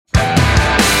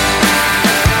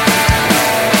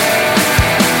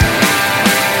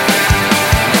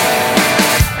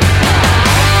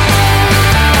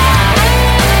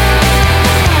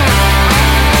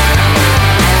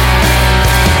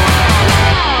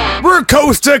We're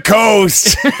coast to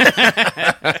coast.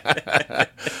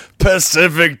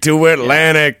 Pacific to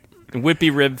Atlantic.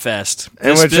 Whippy Rib Fest.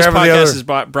 And This whichever the podcast other- is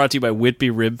brought to you by Whippy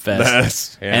Rib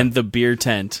Fest Yeah. and the Beer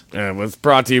Tent. It was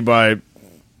brought to you by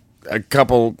a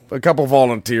couple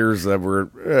volunteers that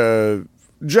were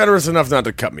generous enough not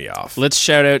to cut me off. Let's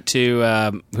shout out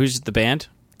to who's the band?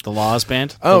 The Laws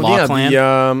Band. Oh, the Law yeah,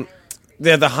 Clan.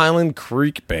 the Highland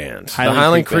Creek Band. Highland the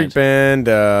Highland Creek Creek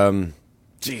Band.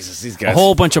 Jesus, these guys a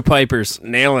whole bunch of pipers.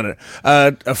 nailing it.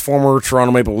 A former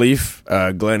Toronto Maple Leaf,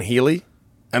 Glenn Healy.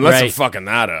 Unless I'm Right. fucking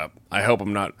that up. I hope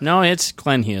I'm not. No, it's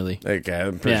Glenn Healy. Okay,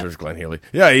 I'm pretty Yeah. sure it's Glenn Healy.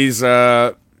 Yeah, he's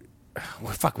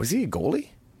was he a goalie?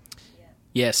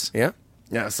 Yes. Yeah.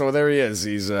 Yeah, so there he is.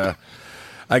 He's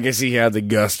I guess he had the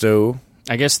gusto.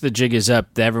 I guess the jig is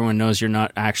up. Everyone knows you're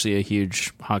not actually a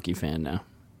huge hockey fan now.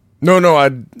 No, I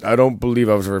don't believe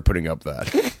I was ever putting up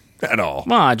that at all.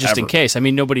 Well, just in Ever. case. I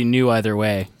mean, nobody knew either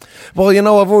way. Well,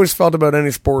 I've always felt about any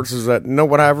sports is that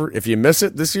whatever, if you miss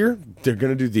it this year, they're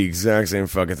gonna do the exact same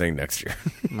fucking thing next year.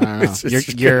 I don't know. It's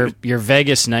just your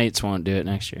Vegas Knights won't do it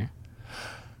next year.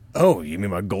 Oh, you mean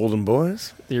my Golden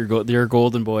Boys? Your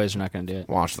Golden Boys are not going to do it.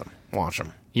 Watch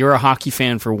them. You're a hockey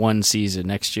fan for one season.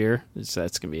 Next year, that's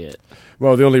going to be it.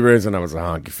 Well, the only reason I was a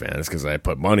hockey fan is because I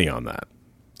put money on that.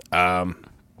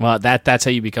 Well, that's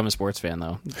how you become a sports fan,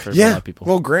 though. For a lot of people.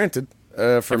 Well, granted. For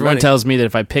Everyone many. tells me that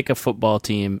if I pick a football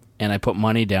team and I put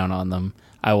money down on them,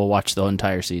 I will watch the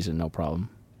entire season, no problem.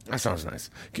 That sounds nice.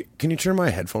 Can you turn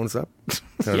my headphones up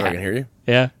so that I can hear you?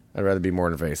 Yeah. I'd rather be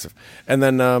more invasive. And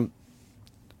then,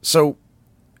 so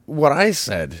what I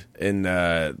said in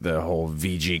the whole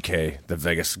VGK, the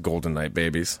Vegas Golden Knight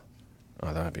babies,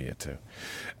 oh, that would be it too,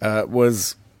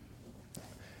 was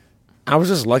I was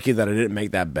just lucky that I didn't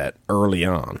make that bet early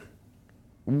on.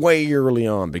 Way early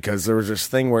on, because there was this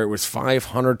thing where it was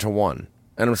 500 to 1.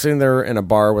 And I'm sitting there in a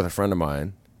bar with a friend of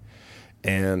mine,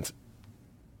 and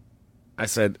I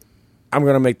said, I'm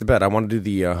going to make the bet. I want to do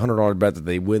the $100 bet that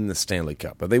they win the Stanley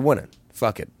Cup. But they win it.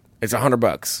 Fuck it. It's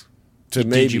 $100.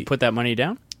 Did you put that money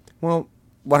down? Well,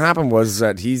 what happened was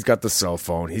that he's got the cell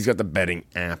phone. He's got the betting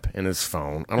app in his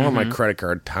phone. I don't have my credit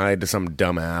card tied to some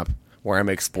dumb app where I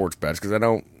make sports bets because I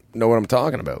don't know what I'm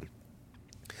talking about.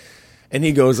 And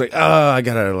he goes like, I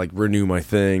got to like renew my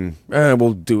thing.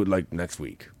 We'll do it like next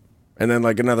week. And then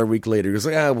like another week later, he goes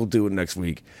like, we'll do it next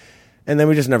week. And then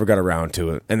we just never got around to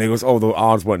it. And he goes, the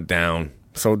odds went down,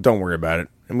 so don't worry about it.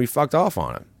 And we fucked off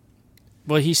on it.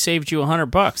 Well, he saved you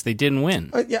 $100. They didn't win.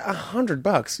 Yeah,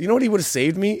 $100. You know what he would have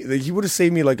saved me? He would have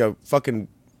saved me like a fucking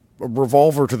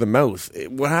revolver to the mouth.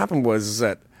 What happened was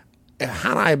that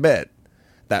had I bet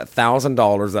that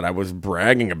 $1,000 that I was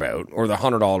bragging about, or the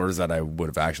 $100 that I would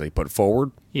have actually put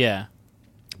forward, Yeah.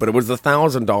 but it was the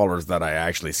 $1,000 that I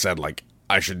actually said like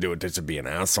I should do it just to be an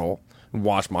asshole and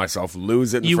watch myself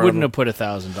lose it. You wouldn't have put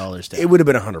 $1,000 down. It would have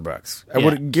been $100. I Yeah.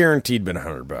 would have guaranteed been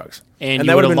 $100. And you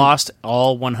that would have been, lost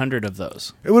all 100 of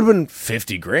those. It would have been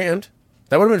 $50,000.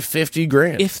 That would have been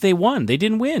 $50,000. If they won. They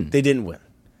didn't win. They didn't win.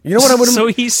 You know what I would have? So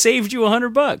he saved you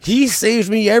 $100. He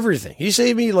saved me everything. He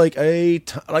saved me like I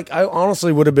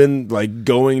honestly would have been like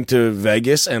going to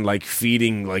Vegas and like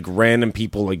feeding like random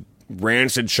people like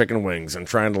rancid chicken wings and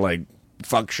trying to like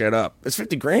fuck shit up. It's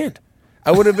 $50,000.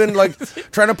 I would have been like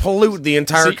trying to pollute the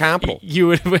entire capital. You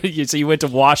went to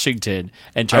Washington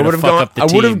and tried I would to have fuck gone. up the I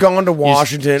team. would have gone to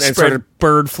Washington and Spread started.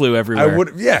 bird flu everywhere. I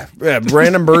would, yeah,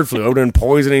 random bird flu. I would have been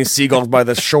poisoning seagulls by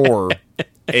the shore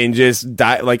and just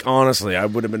die. Like honestly, I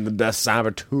would have been the best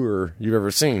saboteur you've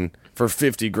ever seen for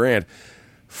 $50,000.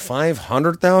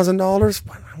 $500,000.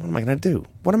 What am I going to do?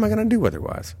 What am I going to do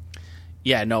otherwise?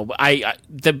 Yeah, no.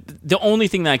 The only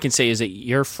thing that I can say is that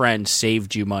your friend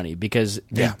saved you money because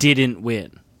they didn't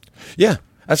win. Yeah,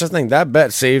 that's the thing. That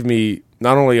bet saved me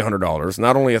not only $100,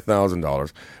 not only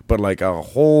 $1,000, but like a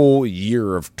whole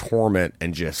year of torment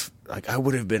and just like I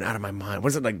would have been out of my mind.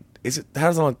 Was it like? How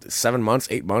long? 7 months,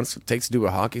 8 months it takes to do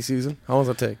a hockey season? How long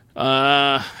does that take?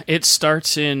 It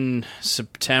starts in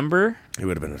September. It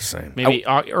would have been insane. Maybe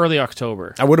early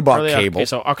October. I would have bought cable. Okay,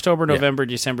 so October, November,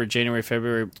 December, January,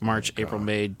 February, March, April,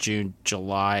 May, June,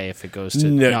 July. If it goes to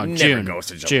June. June. Goes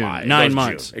to June. July. 9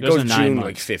 months. It goes to 9 June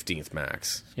months. like 15th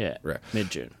max. Yeah, Right.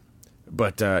 mid-June.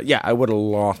 But I would have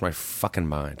lost my fucking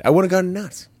mind. I would have gone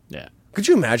nuts. Yeah. Could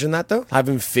you imagine that though?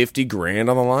 Having $50,000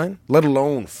 on the line, let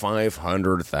alone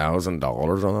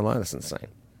 $500,000 on the line. That's insane.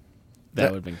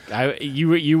 That would have been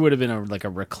you would have been like a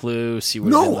recluse. You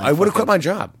would have No, been like I would have fucking- quit my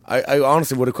job. I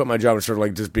honestly would have quit my job and started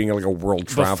like just being like a world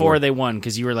traveler. before they won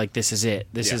because you were like, "This is it.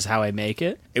 This is how I make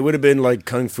it." It would have been like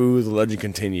Kung Fu: The Legend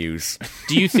Continues.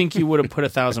 Do you think you would have put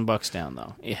 $1,000 down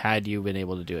though, had you been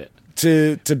able to do it?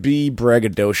 To be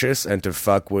braggadocious and to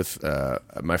fuck with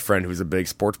my friend who's a big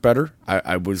sports bettor,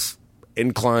 I was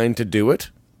inclined to do it.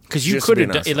 Because you Just could to be have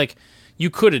an done asshole. it, like you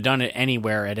could have done it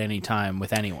anywhere at any time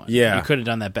with anyone. Yeah. you could have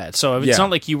done that bet. So it's Yeah. not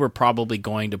like you were probably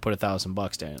going to put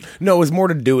 $1,000 down. No, it was more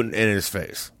to do it in his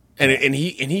face, and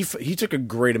he took a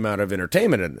great amount of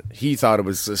entertainment in it. He thought it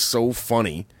was just so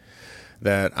funny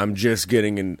that I'm just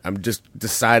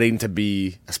deciding to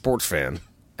be a sports fan,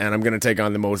 and I'm going to take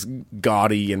on the most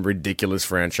gaudy and ridiculous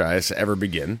franchise to ever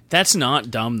begin. That's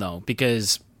not dumb though,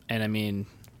 because and I mean,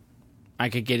 I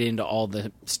could get into all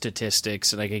the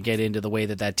statistics and I could get into the way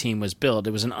that team was built.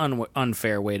 It was an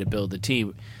unfair way to build the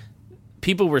team.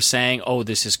 People were saying, "Oh,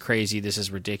 this is crazy. This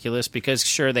is ridiculous," because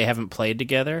sure they haven't played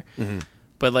together,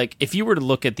 but like if you were to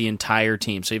look at the entire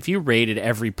team, so if you rated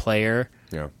every player.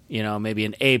 Yeah. You know, maybe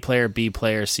an A player, B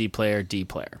player, C player, D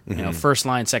player. You know, first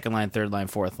line, second line, third line,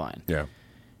 fourth line. Yeah.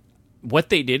 What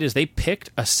they did is they picked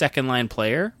a second line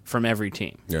player from every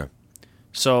team. Yeah.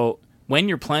 So when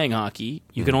you're playing hockey,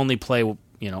 you can only play,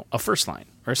 you know, a first line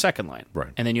or a second line. Right.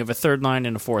 And then you have a third line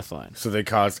and a fourth line. So they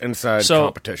caused inside So-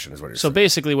 competition, is what you're So saying.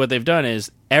 basically what they've done is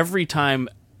every time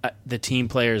the team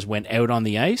players went out on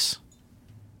the ice,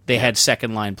 they had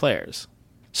second line players.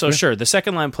 So sure, the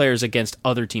second line players against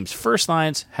other teams' first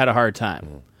lines had a hard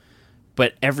time.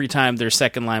 But every time their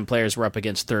second line players were up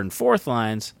against third and fourth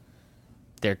lines,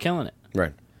 they're killing it.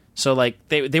 Right. So like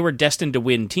they were destined to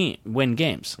win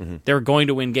games. They were going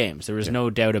to win games. There was no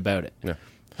doubt about it. Yeah.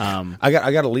 I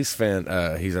got a Leafs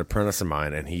fan. He's an apprentice of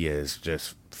mine, and he is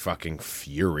just fucking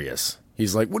furious.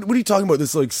 He's like, "What are you talking about?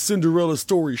 This like Cinderella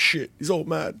story shit." He's all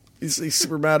mad. He's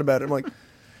super mad about it. I'm like,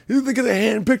 "They could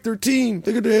have handpicked their team.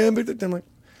 They could have handpicked it." I'm like,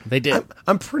 They did.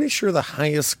 I'm pretty sure the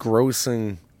highest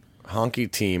grossing hockey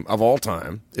team of all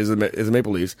time is the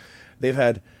Maple Leafs. They've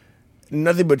had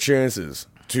nothing but chances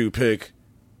to pick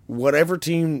whatever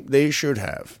team they should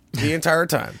have the entire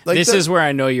time. Like This is where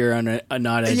I know you're not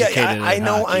educated. I in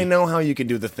know. hockey. I know how you can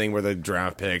do the thing where the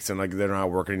draft picks and like they're not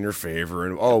working in your favor,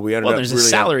 and we ended Well, up. there's really a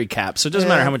salary cap, so it doesn't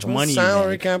matter how much money you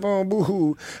salary make. cap. Oh,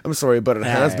 boo-hoo. I'm sorry, but it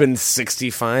has right. been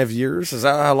 65 years. Is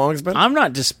that how long it's been? I'm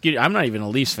not disputing. I'm not even a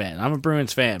Leafs fan. I'm a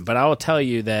Bruins fan, but I will tell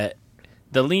you that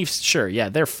the Leafs, sure, yeah,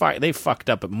 they fucked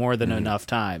up at more than enough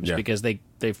times Yeah. because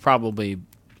they've probably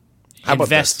How about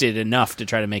invested enough to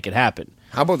try to make it happen.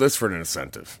 How about this for an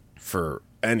incentive for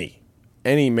any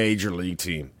major league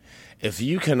team? If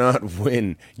you cannot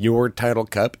win your title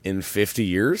cup in 50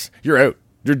 years, you're out.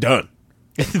 You're done.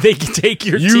 They can take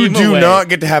your You team do away. not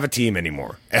get to have a team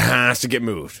anymore. It has to get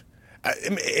moved.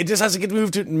 It just has to get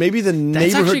moved to maybe the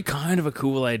That's actually neighborhood, kind of a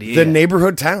cool idea. the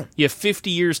neighborhood town. You have 50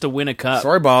 years to win a cup.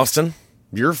 Sorry, Boston,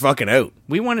 you're fucking out.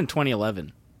 We won in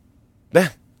 2011.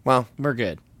 Well, We're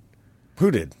good. who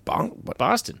did?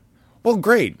 Boston. Well,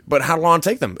 great, but how long did it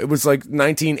take them? It was like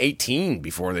 1918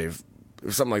 before they've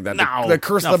something like that. No. the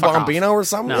curse No, of the fuck off. Bambino or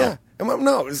something. No. Yeah,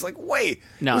 no, it's like wait,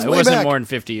 No, it way wasn't back. more than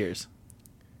 50 years.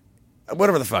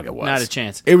 Whatever the fuck it was. Not a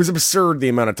chance. It was absurd the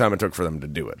amount of time it took for them to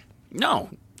do it. No,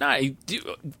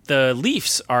 the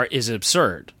Leafs is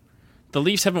absurd. The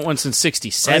Leafs haven't won since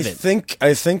 '67.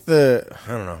 I think I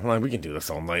don't know. Like, we can do this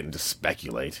all night and just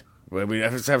speculate. We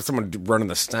have to have someone running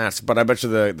the stats, but I bet you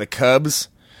the Cubs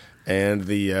and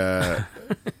the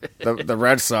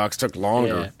Red Sox took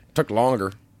longer. Yeah. Took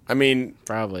longer. I mean,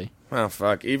 Probably. well,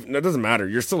 fuck. Even, it doesn't matter.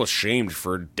 You're still ashamed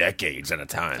for decades at a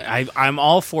time. I'm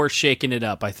all for shaking it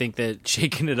up. I think that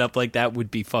shaking it up like that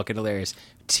would be fucking hilarious.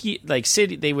 Like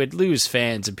City, they would lose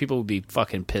fans and people would be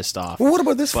fucking pissed off. Well, what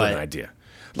about this for But- an idea?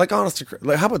 Like, honestly,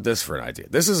 like, how about this for an idea?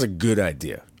 This is a good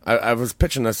idea. I was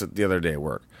pitching this the other day at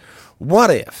work. What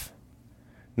if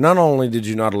not only did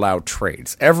you not allow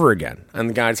trades ever again, and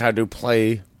the guys had to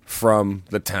play from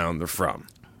the town they're from,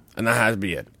 and that had to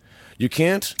be it. You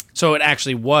can't. So it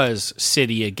actually was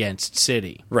city against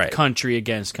city, Right. Country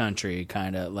against country,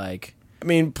 kind of like I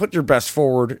mean, put your best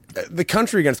forward. The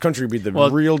country against country would be the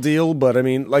Well, real deal, but I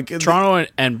mean, like Toronto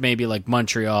and maybe like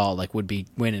Montreal, like would be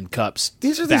winning cups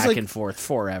These are back like- and forth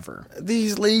forever.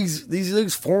 these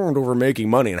leagues formed over making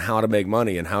money and how to make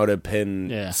money and how to pin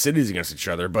Yeah. cities against each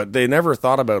other, but they never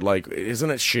thought about, like,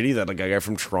 isn't it shitty that like a guy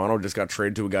from Toronto just got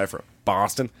traded to a guy from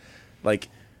Boston, like,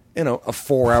 you know, a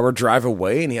 4-hour drive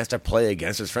away, and he has to play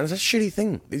against his friends? That's a shitty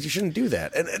thing. You shouldn't do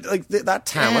that. And like that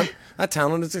talent, That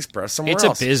talent is expressed somewhere It's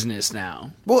else. a business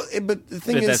now. Well, but the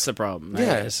thing But is, that's the problem. I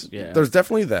guess. Yeah. there's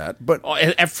definitely that. But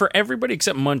For everybody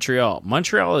except Montreal.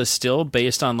 Montreal is still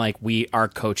based on like our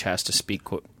coach has to speak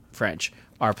French.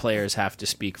 Our players have to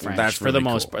speak French That's for the really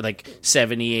most cool. part. Like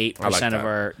 78% I like of that.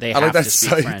 our they I have like to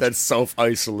speak French. that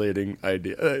self-isolating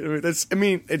idea. It's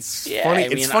Yeah, funny. I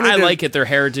mean, it's funny. I like it. Their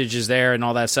heritage is there and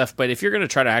all that stuff. But if you're going to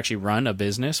try to actually run a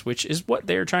business, which is what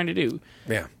they're trying to do,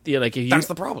 Yeah, like if that's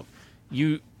the problem.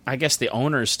 I guess the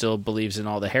owner still believes in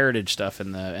all the heritage stuff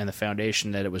and the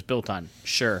foundation that it was built on.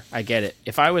 Sure, I get it.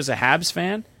 If I was a Habs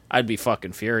fan, I'd be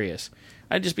fucking furious.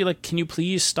 I'd just be like, can you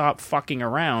please stop fucking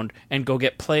around and go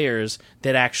get players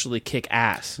that actually kick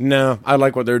ass? No, I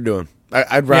like what they're doing.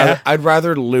 I'd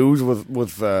rather lose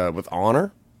with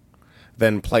honor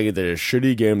than play the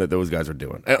shitty game that those guys are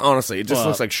doing. And honestly, it just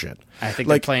looks like shit. I think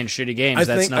like, they're playing shitty games. I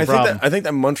That's no problem. I think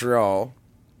that Montreal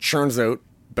churns out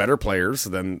better players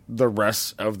than the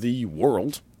rest of the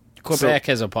world. Quebec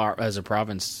as a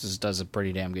province does a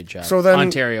pretty damn good job. So then-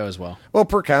 Ontario as well. Well,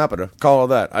 per capita, call it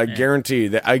that. I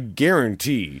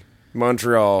guarantee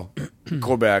Montreal,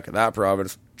 Quebec, that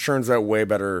province churns out way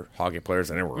better hockey players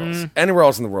than anywhere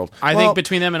else in the world. I think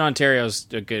between them and Ontario's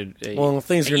a good.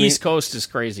 Things are East Coast is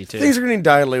crazy too. things are getting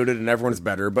diluted and everyone's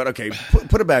better. But okay,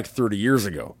 put it back 30 years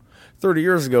ago. 30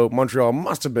 years ago, Montreal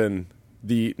must have been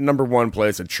the number one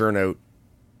place to churn out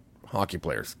hockey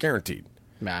players, guaranteed.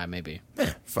 Nah, maybe.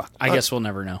 Fuck. I guess we'll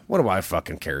never know. What do I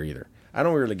fucking care either? I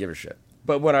don't really give a shit.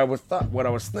 But what I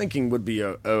was thinking would be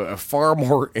a far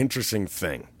more interesting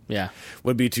thing. Yeah.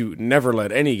 Would be to never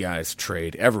let any guys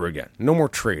trade ever again. No more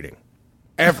trading.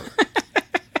 Ever.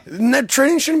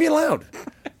 Trading shouldn't be allowed.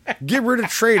 Get rid of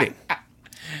trading.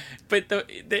 But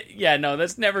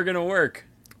that's never gonna work.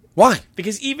 Why?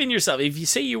 Because even yourself, if you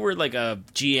say you were like a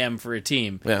GM for a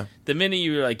team, Yeah. the minute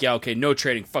you're like, yeah, okay, no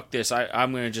trading, fuck this,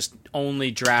 I'm going to just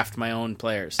only draft my own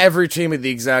players. Every team at the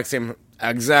exact same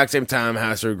time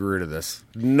has to agree to this.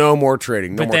 No more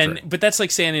trading. But that's like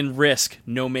saying in Risk,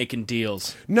 no making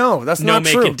deals. No, that's No not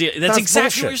making true. deals. That's exactly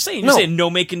bullshit. what you're saying. No. You're saying no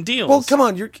making deals. Well, come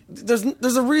on.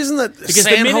 There's a reason that Because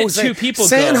the minute two people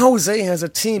San go- Jose has a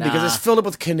team because Nah. it's filled up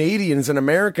with Canadians and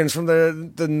Americans from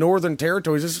the northern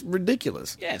territories. It's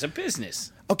ridiculous. Yeah, it's a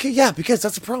business. Okay, yeah, because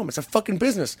that's the problem. It's a fucking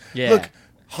business. Yeah. Look,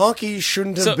 hockey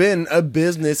shouldn't have been a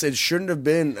business. It shouldn't have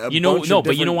been a bunch of but you know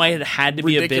different why it had to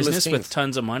be a ridiculous business teams. with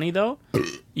tons of money, though?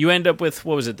 You end up with,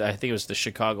 what was it? I think it was the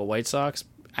Chicago White Sox.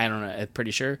 I don't know. I'm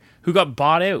pretty sure. Who got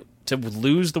bought out to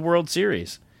lose the World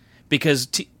Series because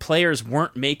players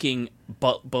weren't making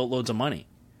boatloads of money.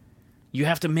 You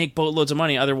have to make boatloads of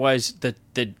money. Otherwise, the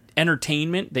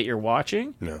entertainment that you're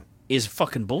watching is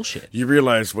fucking bullshit. You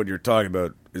realize what you're talking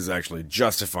about is actually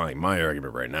justifying my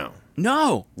argument right now.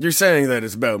 No. You're saying that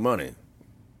it's about money.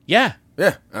 Yeah.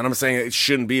 Yeah, and I'm saying it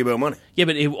shouldn't be about money. Yeah,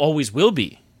 but it always will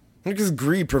be. Because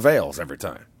greed prevails every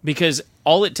time. Because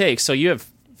all it takes, so you have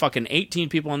fucking 18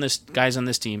 guys on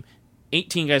this team,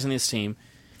 18 guys on this team,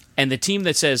 and the team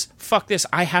that says, fuck this,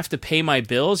 I have to pay my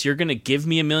bills, you're going to give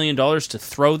me $1 million to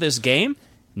throw this game?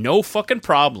 No fucking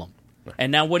problem.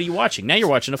 And now what are you watching? Now you're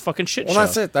watching a fucking shit show. Well,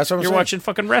 that's it. That's what I'm You're saying. watching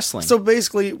fucking wrestling. So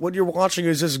basically, what you're watching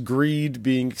is just greed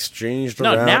being exchanged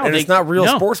No, around, now and they- it's not real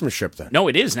no. sportsmanship then. No,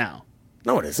 it is now.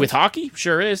 No, it isn't. With hockey,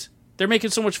 sure is. They're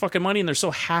making so much fucking money and they're so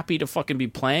happy to fucking be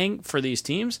playing for these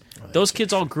teams. Those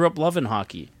kids all grew up loving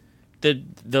hockey. The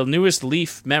newest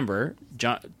Leaf member,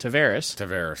 John Tavares,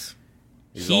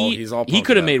 he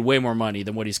could have made way more money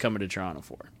than what he's coming to Toronto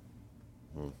for.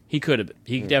 He could have.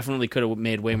 He definitely could have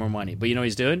made way more money. But you know what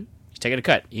he's doing? He's taking a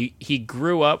cut. He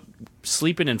grew up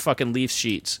sleeping in fucking Leaf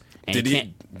sheets. And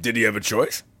Did he have a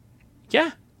choice?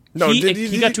 Yeah. No, he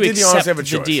did got to he honestly accept have a the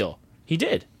choice? deal. He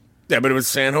did. Yeah, but it was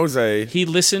San Jose. He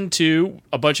listened to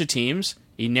a bunch of teams.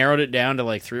 He narrowed it down to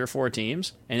like 3 or 4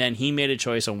 teams, and then he made a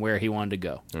choice on where he wanted to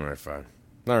go. All right, fine.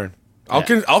 All right.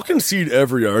 I'll concede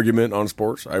every argument on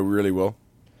sports. I really will.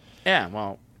 Yeah,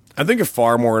 well, I think a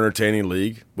far more entertaining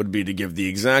league would be to give the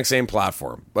exact same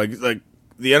platform. Like the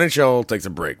NHL takes a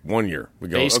break 1 year. We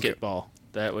go basketball.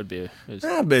 That would be.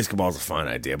 Basketball's a fine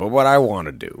idea, but what I want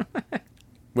to do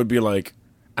would be like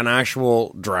an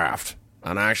actual draft,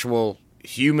 an actual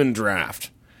human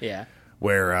draft. Yeah.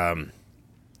 Where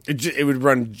it would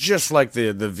run just like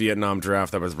the Vietnam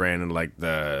draft that was ran in like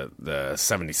the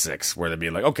 76, where they'd be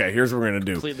like, okay, here's what we're gonna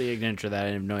do. Completely ignorant to that. I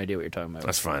have no idea what you're talking about.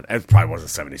 That's fine. It probably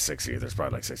wasn't 76 either. It's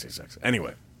probably like 66.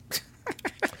 Anyway,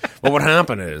 what would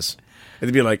happen is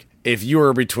it'd be like if you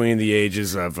were between the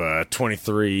ages of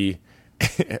 23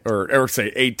 or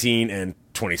say 18 and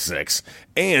 26,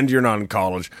 and you're not in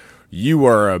college, you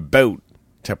are about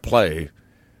to play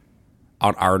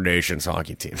on our nation's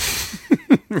hockey team.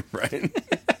 Right?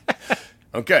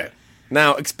 Okay.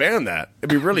 Now expand that. It'd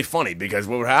be really funny because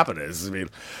what would happen is, I mean,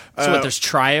 So what, there's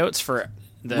tryouts for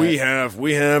the... we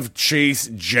have Chase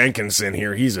Jenkinson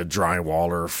here. He's a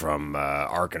drywaller from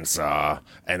Arkansas,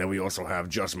 and then we also have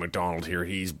Justin McDonald here.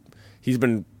 He's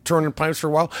been turning pipes for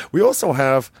a while. We also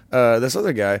have this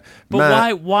other guy. But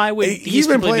Matt. why would He's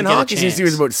been playing hockey since he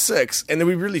was about... about 6, and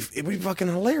it'd be fucking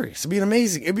hilarious. It'd be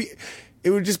amazing. It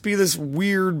would just be this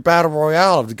weird battle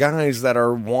royale of guys that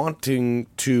are wanting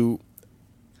to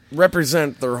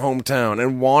represent their hometown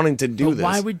and wanting to do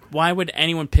this. Why would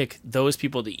anyone pick those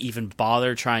people to even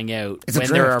bother trying out It's a when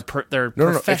draft. they're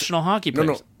professional hockey players?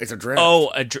 No, it's a draft.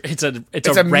 Oh, it's a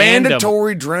random...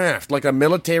 mandatory draft, like a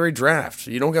military draft.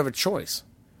 You don't have a choice.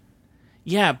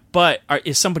 Yeah, but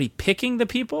is somebody picking the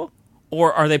people,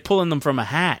 or are they pulling them from a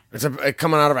hat? It's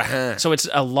coming out of a hat. So it's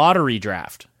a lottery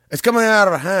draft. It's coming out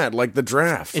of a hat, like the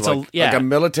draft. It's like a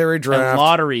military draft. A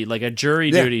lottery, like a jury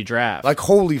duty draft. Like,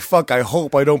 holy fuck, I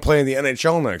hope I don't play in the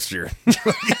NHL next year.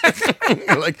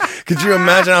 Like, could you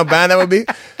imagine how bad that would be?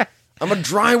 I'm a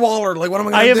drywaller. Like, what am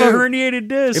I going to do? I have a herniated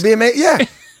disc. It'd be amazing. Yeah.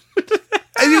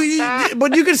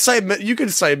 But you could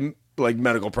say like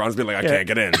medical problems, be like, I can't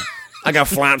get in. I got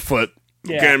flat foot.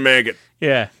 Can't make it.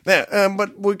 Yeah. Yeah.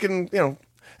 But we can,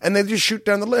 and they just shoot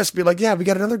down the list, be like, yeah, we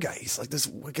got another guy. He's like this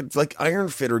wicked, like iron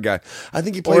fitter guy. I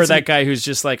think he plays. Or that guy who's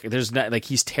just like, there's not, like,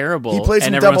 he's terrible. He plays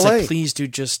and in everyone's AA. like, please,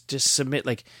 dude, just submit.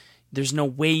 Like, there's no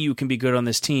way you can be good on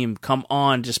this team. Come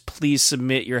on, just please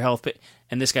submit your health.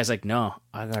 And this guy's like, no,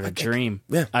 I got a dream.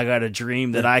 Yeah. I got a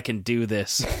dream that I can do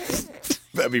this.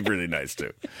 That'd be really nice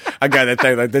too. A guy that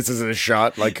thinks like this is a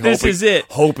shot, like is it.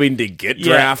 hoping to get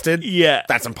drafted. Yeah,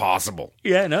 that's impossible.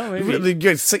 Yeah, no, maybe.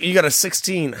 You got a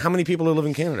 16. How many people live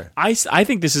in Canada? I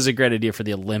think this is a great idea for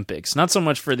the Olympics, not so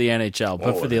much for the NHL,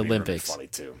 but for the Olympics. Really funny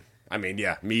too. I mean,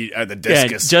 yeah, me the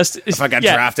discus. Yeah, if I got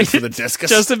drafted for the discus,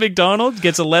 Justin McDonald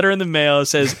gets a letter in the mail that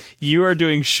says you are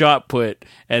doing shot put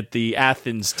at the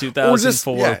Athens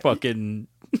 2004 fucking.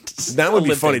 That would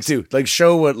Olympics. be funny too. Like,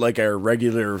 show what like a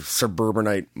regular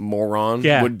suburbanite moron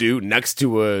would do next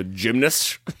to a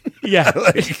gymnast. Yeah,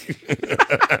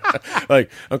 like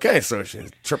okay, so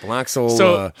triple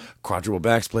axel, quadruple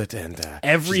backsplit, and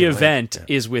every event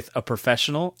is with a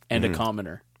professional and a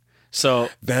commoner. So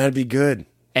that'd be good.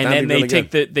 And that'd then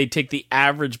really they take the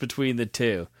average between the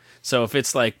two. So if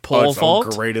it's like pole vault,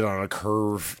 all graded on a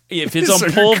curve. If it's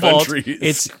on pole vault,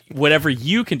 it's whatever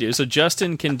you can do. So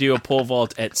Justin can do a pole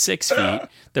vault at 6 feet.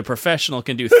 The professional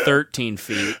can do 13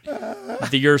 feet.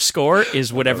 Your score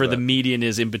is whatever the median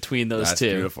is in between those two.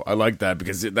 That's beautiful. I like that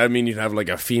because that means you'd have like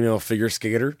a female figure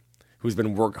skater who's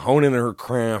been honing her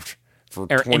craft for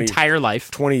her entire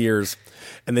life, 20 years,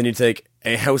 and then you take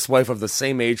a housewife of the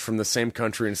same age from the same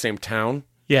country and same town.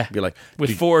 Yeah, be like,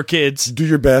 with 4 kids. Do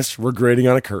your best. We're grading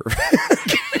on a curve.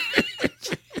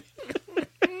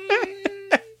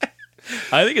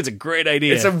 I think it's a great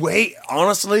idea. It's a way,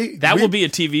 honestly. That will be a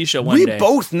TV show one day. We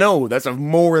both know that's a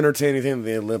more entertaining thing than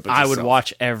the Olympics. I would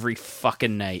watch every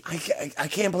fucking night. I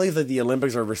can't believe that the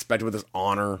Olympics are respected with this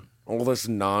honor, all this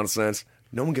nonsense.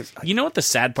 No one gives. You know what the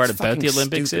sad part about the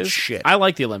Olympics is? Shit. I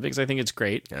like the Olympics. I think it's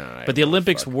great. But the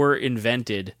Olympics were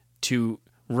invented to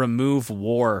remove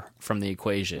war from the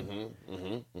equation.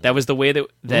 That was the way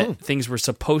that things were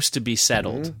supposed to be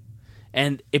settled.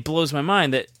 And it blows my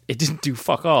mind that it didn't do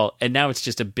fuck all, and now it's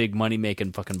just a big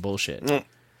money-making fucking bullshit.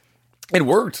 It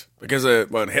worked, because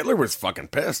Hitler was fucking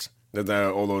pissed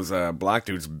that all those black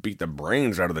dudes beat the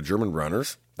brains out of the German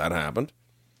runners. That happened.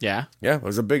 Yeah? Yeah, it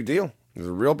was a big deal. It was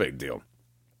a real big deal.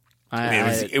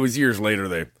 It was years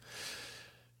later,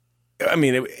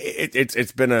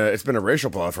 it's been a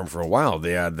racial platform for a while.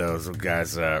 They had those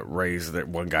guys raise that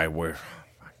one guy where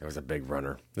there was a big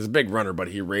runner. There's a big runner, but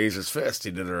he raised his fist.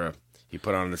 He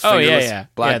put on his fingerless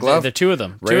black glove. The two of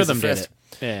them. Two of them did it.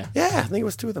 Yeah. Yeah, I think it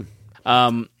was 2 of them.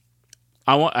 The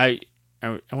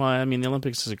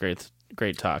Olympics is a great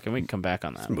talk, and we can come back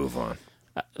on that.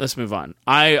 Let's move on.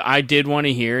 I did want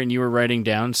to hear, and you were writing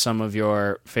down some of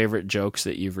your favorite jokes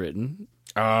that you've written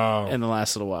in the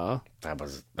last little while. That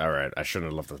was all right. I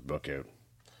shouldn't have left this book out.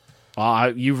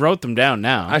 Well, you wrote them down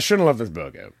now. I shouldn't have left this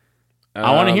book out.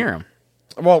 I want to hear them.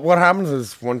 Well, what happens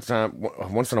is once in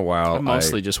a while, I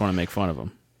mostly just want to make fun of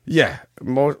them. Yeah,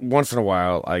 once in a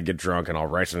while, I get drunk and I'll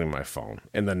write something on my phone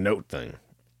in the note thing,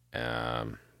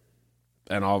 and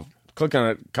I'll click on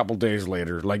it a couple days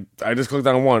later. Like, I just clicked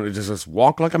on one. It just says,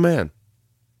 walk like a man.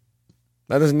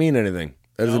 That doesn't mean anything.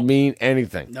 That doesn't mean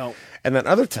anything. No. And then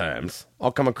other times,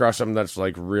 I'll come across something that's,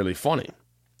 like, really funny.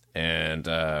 And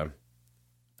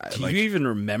Do you even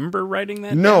remember writing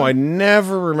that? No, down? I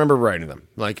never remember writing them.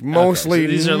 Like, mostly, Okay,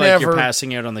 so these are never. like you're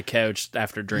passing out on the couch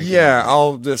after drinking. Yeah,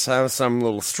 I'll just have some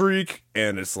little streak,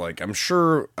 and it's like, I'm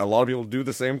sure a lot of people do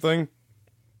the same thing.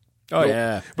 Oh,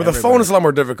 yeah. But the phone is a lot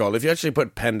more difficult. If you actually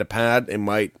put pen to pad, it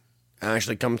might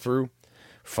actually come through.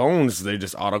 Phones, they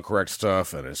just autocorrect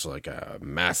stuff, and it's like a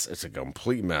mess. It's a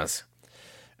complete mess.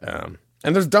 And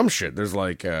there's dumb shit. There's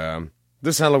like,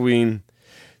 this Halloween,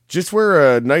 just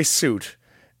wear a nice suit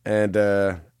and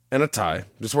a tie.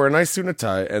 Just wear a nice suit and a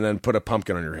tie, and then put a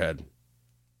pumpkin on your head.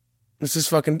 This is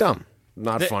fucking dumb.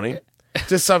 Not funny.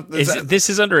 Just something. This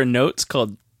is under a notes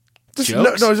called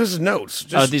jokes? No, it's just notes.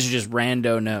 These are just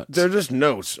rando notes. They're just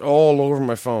notes all over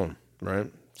my phone,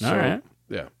 right? All right.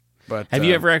 Yeah. But Have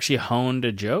you ever actually honed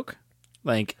a joke?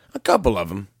 Like a couple of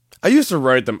them. I used to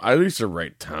write them. I used to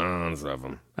write tons of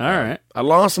them. All right. I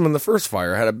lost them in the first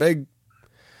fire. I had a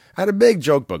big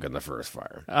joke book in the first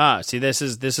fire. See, this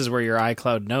is where your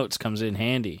iCloud Notes comes in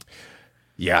handy.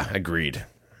 Yeah, agreed.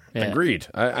 Yeah. Agreed.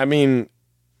 I mean,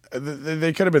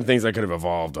 they could have been things I could have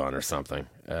evolved on or something.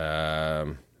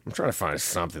 I'm trying to find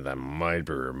something that might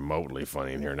be remotely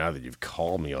funny in here now that you've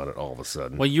called me on it all of a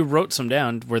sudden. Well, you wrote some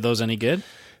down. Were those any good?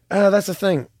 That's the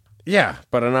thing. Yeah,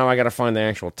 but now I got to find the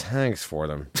actual tags for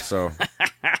them. So,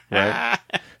 right?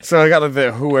 So I got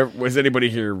the whoever was anybody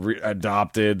here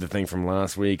adopted the thing from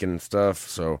last week and stuff.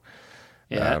 So,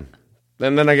 Yeah.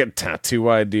 and then I get tattoo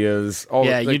ideas.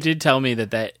 You did tell me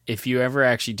that if you ever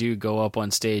actually do go up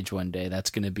on stage one day, that's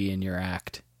going to be in your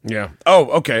act. Yeah. Oh,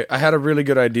 okay. I had a really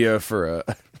good idea for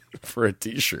a for a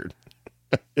T-shirt.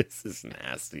 This is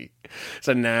nasty. It's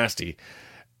a nasty.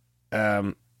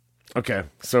 Okay,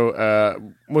 so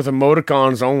with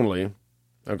emoticons only.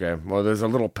 Okay, well, there's a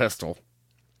little pistol.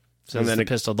 So and then the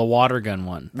pistol, the water gun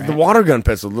one. Right? The water gun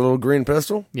pistol, the little green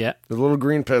pistol. Yeah. The little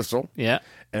green pistol. Yeah.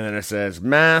 And then it says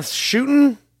mass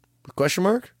shooting? Question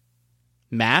mark?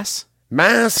 Mass?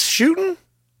 Mass shooting?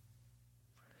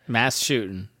 Mass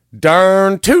shooting.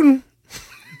 Darn tootin'.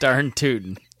 Darn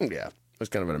tootin'. Yeah. It's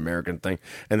kind of an American thing.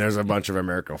 And there's a bunch of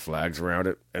American flags around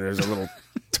it. And there's a little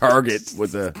target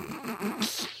with a...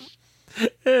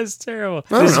 It's terrible.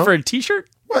 This is for a T-shirt?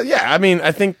 Well, yeah. I mean,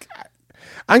 I think...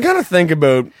 I gotta think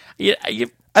about... Yeah,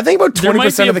 I think about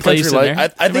 20% of the country like...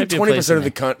 I think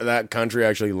 20% of that country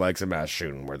actually likes a mass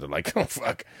shooting, where they're like, oh,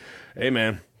 fuck. Hey,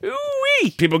 man.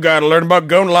 Ooh-wee. People gotta learn about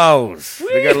gun laws.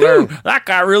 They gotta learn. That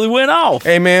guy really went off.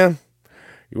 Hey, man.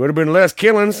 You would have been less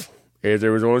killings if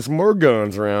there was only some more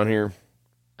guns around here.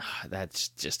 That's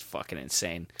just fucking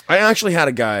insane. I actually had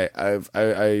a guy.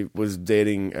 I was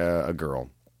dating a girl,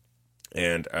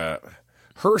 and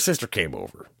her sister came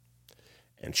over,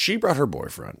 and she brought her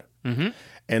boyfriend. Mm-hmm.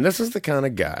 And this is the kind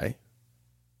of guy,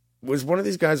 was one of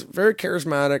these guys, very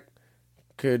charismatic,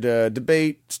 could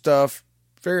debate stuff,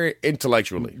 very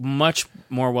intellectually. Much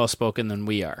more well-spoken than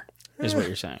we are, is what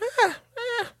you're saying.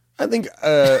 I think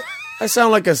I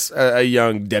sound like a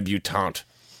young debutante.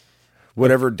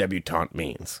 Whatever debutante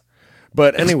means.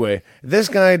 But anyway, this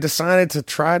guy decided to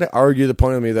try to argue the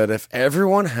point with me that if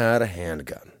everyone had a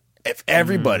handgun, if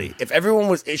everyone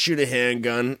was issued a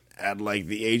handgun at like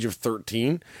the age of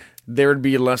 13, there would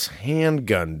be less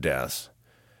handgun deaths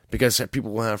because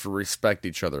people will have to respect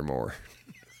each other more.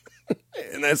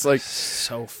 And that's like...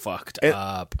 So fucked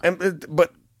up.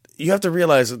 But you have to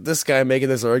realize that this guy making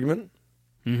this argument...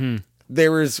 Mm-hmm.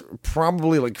 There is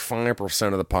probably like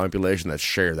 5% of the population that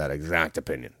share that exact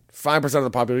opinion. 5% of the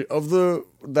population of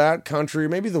that country,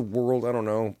 maybe the world, I don't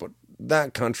know, but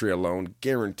that country alone,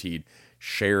 guaranteed,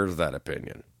 shares that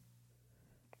opinion.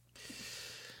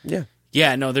 Yeah.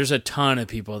 Yeah, no, there's a ton of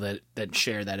people that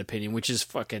share that opinion, which is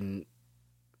fucking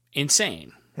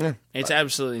insane. Yeah. It's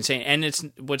absolutely insane.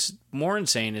 And what's more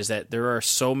insane is that there are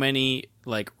so many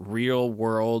like real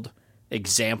world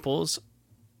examples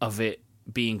of it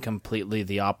being completely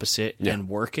the opposite and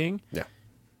working. Yeah.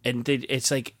 And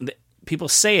it's like people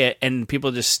say it and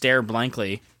people just stare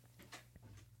blankly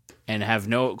and have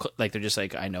no, like, they're just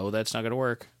like, I know that's not going to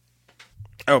work.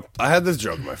 Oh, I had this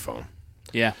joke on my phone.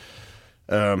 Yeah.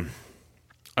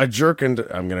 A jerk into,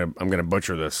 I'm gonna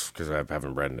butcher this because I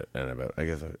haven't read it in about, I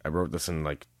guess I wrote this in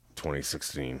like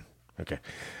 2016. Okay.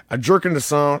 I jerk into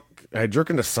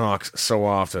socks so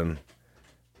often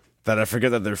that I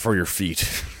forget that they're for your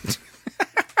feet.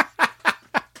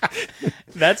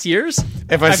 That's yours?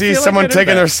 If I see someone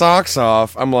taking their socks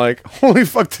off, I'm like, holy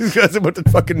fuck, these guys are about to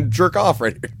fucking jerk off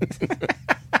right here.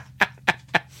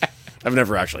 I've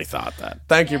never actually thought that.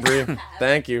 Thank you, Brie.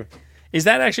 Thank you. Is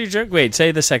that actually a joke? Wait,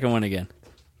 say the second one again.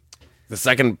 The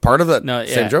second part of that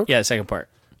same joke? Yeah, second part.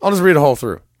 I'll just read it whole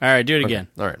through. All right, do it again.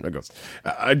 All right, there goes.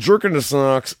 I jerk into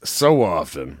socks so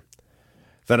often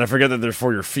then I forget that they're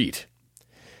for your feet.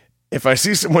 If I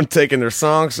see someone taking their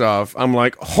socks off, I'm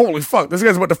like, holy fuck, this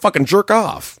guy's about to fucking jerk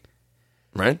off.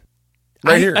 Right?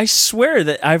 Here. I swear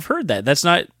that I've heard that. That's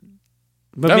not...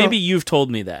 But maybe you've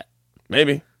told me that.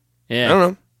 Maybe. Yeah. I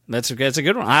don't know. That's a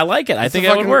good one. I like it. I think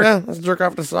that would work. Yeah, let's jerk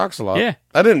off the socks a lot. Yeah.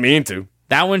 I didn't mean to.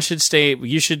 That one should stay...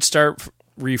 You should start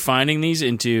refining these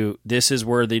into this is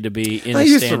worthy to be in I a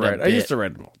used to stand-up write. bit. I used to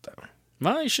write them all down.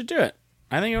 Well, you should do it.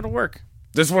 I think it'll work.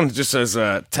 This one just says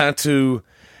tattoo,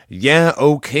 yeah,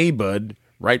 okay, bud,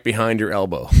 right behind your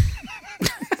elbow.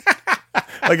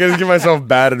 Like I just give myself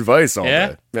bad advice all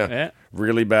day. Yeah.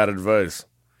 Really bad advice.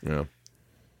 Yeah.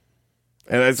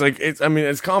 And it's like,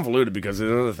 it's convoluted because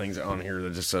there's other things on here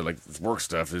that just said, like, work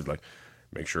stuff is like,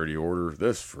 make sure you order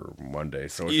this for Monday.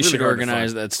 So it's you really should hard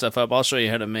organize to find. that stuff up. I'll show you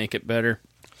how to make it better.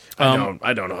 I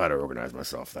don't know how to organize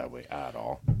myself that way at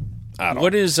all.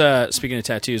 What is, speaking of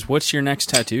tattoos, what's your next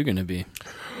tattoo going to be?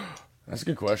 That's a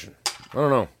good question. I don't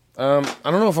know.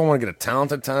 I don't know if I want to get a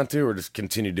talented tattoo or just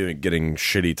continue getting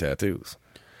shitty tattoos.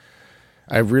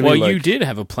 I really you did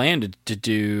have a plan to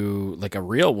do like a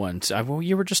real one. Well,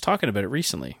 you were just talking about it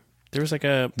recently. There was like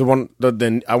a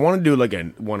then I want to do like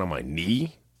one on my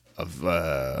knee of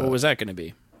what was that going to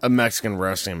be? A Mexican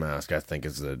wrestling mask. I think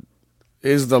is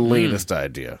the latest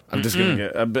idea. I'm just gonna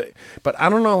get a bit, but I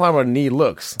don't know how a knee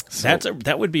looks. So.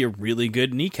 That would be a really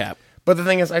good kneecap. But the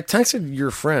thing is, I texted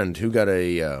your friend who got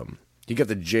he got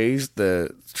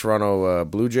the Toronto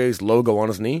Blue Jays logo on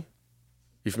his knee.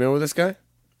 You familiar with this guy?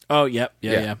 Oh, yeah.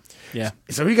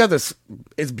 So he got this.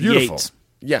 It's beautiful. Yates.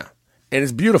 Yeah, and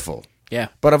it's beautiful. Yeah.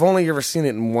 But I've only ever seen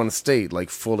it in one state, like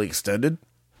fully extended.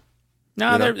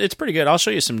 No, it's pretty good. I'll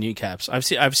show you some kneecaps.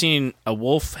 I've seen a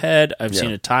wolf head. I've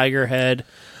seen a tiger head.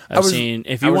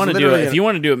 If you want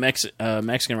to do a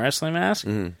Mexican wrestling mask,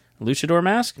 luchador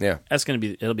mask, that's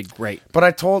it'll be great. But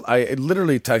I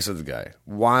literally texted the guy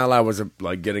while I was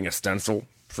like getting a stencil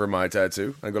for my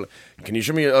tattoo. I go, can you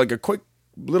show me like a quick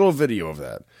little video of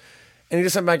that? And he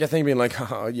just sent back a thing being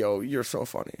like, oh, yo, you're so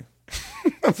funny.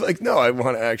 I'm like, no, I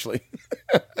want to actually.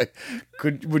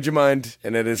 Would you mind?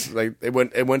 And it is like it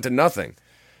went to nothing,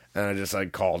 and I just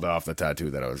like called off the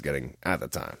tattoo that I was getting at the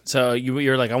time. So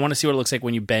you're like, I want to see what it looks like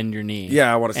when you bend your knee.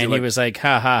 Yeah, I want to see. And he was like,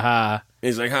 ha ha ha.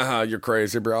 He's like, ha, you're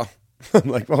crazy, bro. I'm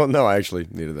like, well, no, I actually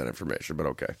needed that information, but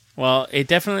okay. Well, it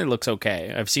definitely looks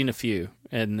okay. I've seen a few,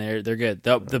 and they're good.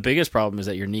 The biggest problem is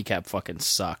that your kneecap fucking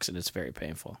sucks, and it's very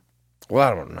painful.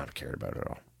 Well, I'm not cared about it at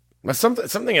all. But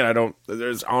something that I don't.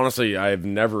 There's honestly, I've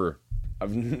never.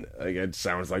 Like it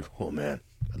sounds like, oh man,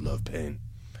 I love pain.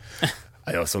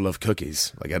 I also love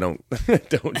cookies. Like I don't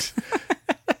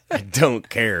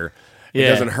care. It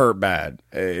doesn't hurt bad.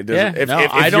 It doesn't.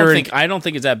 I don't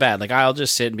think it's that bad. Like I'll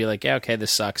just sit and be like, yeah, okay,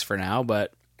 this sucks for now,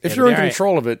 but if you're in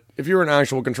control of it, if you're in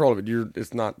actual control of it,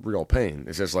 it's not real pain.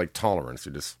 It's just like tolerance.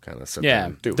 You just kind of sit there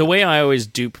and do it. The way I always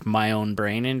dupe my own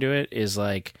brain into it is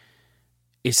like,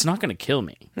 it's not going to kill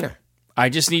me. Yeah. I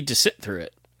just need to sit through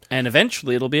it, and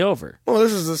eventually it'll be over. Well,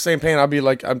 this is the same pain. I'll be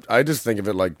like, I just think of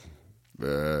it like,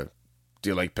 do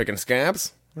you like picking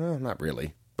scabs? Well, not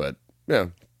really, but yeah,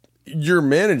 you're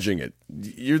managing it.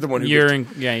 You're the one who you're in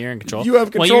control. You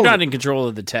have control. Well, you're not in control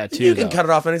of the tattoo. You can cut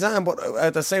it off anytime, but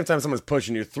at the same time, someone's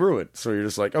pushing you through it. So you're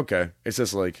just like, okay, it's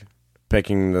just like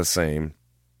picking the same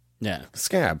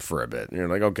scab for a bit. And you're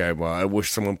like, okay, well, I wish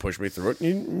someone pushed me through it.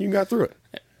 And you got through it.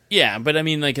 Yeah, but I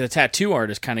mean, like the tattoo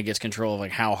artist kind of gets control of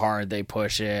like how hard they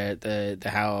push it, the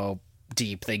how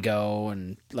deep they go,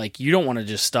 and like you don't want to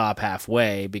just stop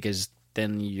halfway because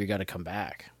then you got to come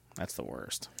back. That's the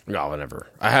worst. No, never.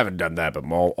 I haven't done that, but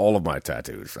all of my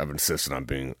tattoos, I've insisted on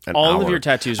being an all hour, of your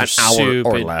tattoos are an hour super,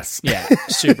 or less. Yeah,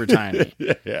 super tiny.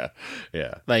 Yeah.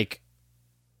 Like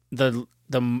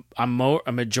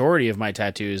a majority of my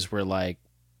tattoos were like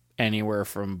anywhere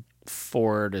from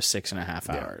 4 to 6.5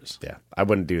 hours. Yeah, I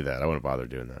wouldn't do that. I wouldn't bother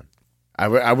doing that.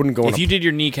 I wouldn't go. If you did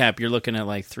your kneecap, you're looking at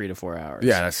like 3 to 4 hours.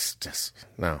 Yeah, that's just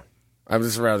no. I'm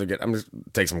just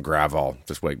take some Gravol,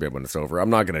 just wake me up when it's over. I'm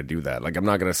not gonna do that. Like I'm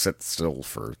not gonna sit still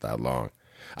for that long.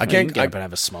 I can't You can get up and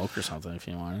have a smoke or something if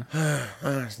you want to.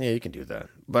 Yeah, you can do that.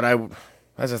 But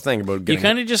that's the thing about getting. You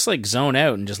kind of just like zone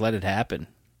out and just let it happen.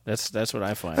 That's what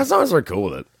I find. As long as they're cool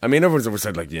with it. I mean, everyone's always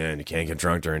said like, yeah, and you can't get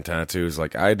drunk during tattoos.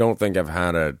 Like, I don't think I've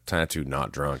had a tattoo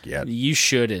not drunk yet. You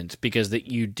shouldn't, because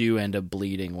you do end up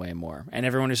bleeding way more. And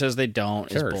everyone who says they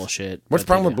don't is bullshit. What's the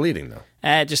problem with bleeding though?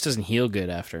 It just doesn't heal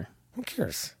good after. Who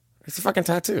cares? It's a fucking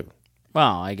tattoo.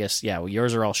 Well, I guess well,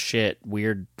 yours are all shit,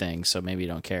 weird things, so maybe you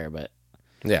don't care. But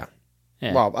yeah.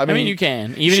 Well, I mean, you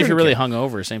can, even if you're really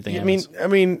hungover. Same thing. I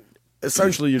mean,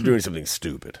 essentially, you're doing something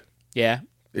stupid. Yeah.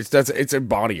 It's a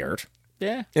body art.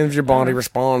 Yeah. And if your body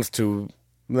responds to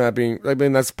That being, I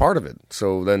mean, that's part of it.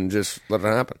 So then just let it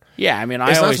happen. Yeah, I mean, I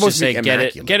It's not always supposed just to be say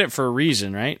immaculate. get it for a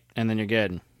reason, right? And then you're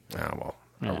good. Oh,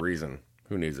 well, a reason.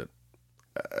 Who needs it?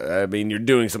 I mean, you're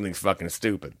doing something fucking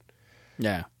stupid.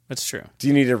 Yeah, that's true. Do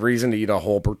you need a reason to eat a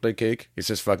whole birthday cake? It's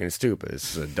just fucking stupid.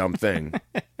 It's a dumb thing.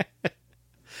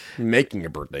 Making a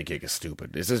birthday cake is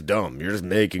stupid. It's just dumb. You're just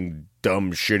making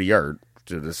dumb, shitty art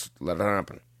to just let it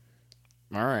happen.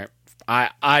 All right.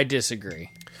 I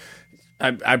disagree.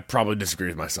 I probably disagree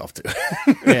with myself too.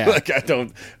 Yeah. Like I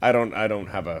don't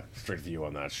have a straight view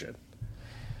on that shit.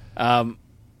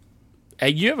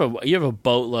 You have a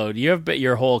boatload. You have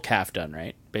your whole calf done,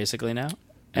 right? Basically now.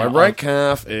 My And right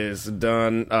calf is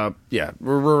done. Yeah,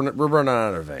 we're running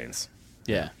out of veins.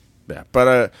 Yeah. Yeah,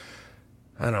 but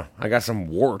I don't know. I got some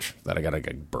wart that I gotta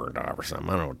get burned off or something.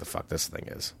 I don't know what the fuck this thing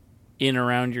is. In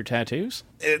around your tattoos.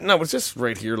 No, it's just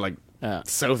right here, like Oh.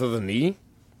 south of the knee.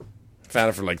 I've had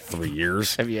it for like 3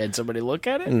 years. Have you had somebody look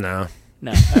at it? No,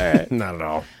 No. All right. not at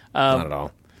all. Not at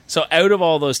all. So out of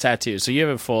all those tattoos, so you have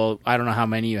a full. I don't know how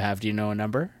many you have. Do you know a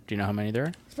number? Do you know how many there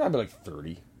are? It's probably like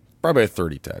 30. Probably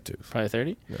 30 tattoos. Probably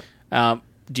 30. Yeah.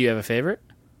 Do you have a favorite?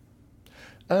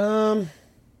 Oh,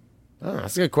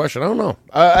 that's a good question. I don't know.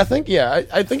 I think, yeah,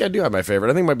 I think I do have my favorite.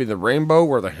 I think it might be the rainbow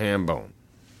or the ham bone.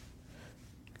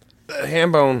 The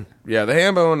ham bone, yeah, the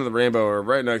ham bone and the rainbow are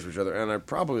right next to each other, and they're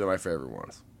probably my favorite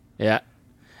ones. Yeah.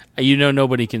 You know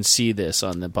nobody can see this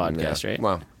on the podcast, right?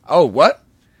 Wow. Oh, what?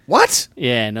 What?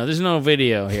 Yeah, no, there's no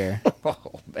video here.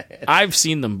 Oh, man. I've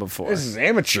seen them before. This is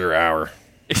amateur hour.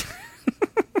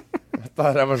 I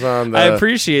thought I was on the... I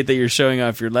appreciate that you're showing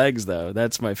off your legs, though.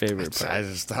 That's my favorite part. I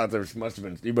just thought you must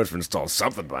have installed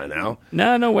something by now.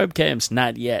 No webcams,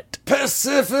 not yet.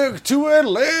 Pacific to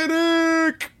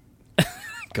Atlantic!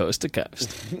 Coast to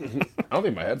coast. I don't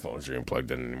think my headphones are even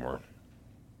plugged in anymore.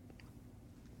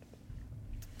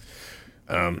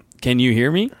 Can you hear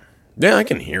me? Yeah, I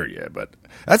can hear you, but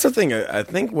that's the thing. I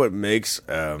think what makes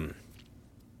for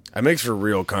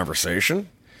real conversation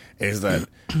is that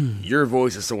your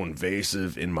voice is so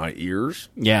invasive in my ears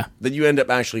Yeah. that you end up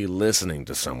actually listening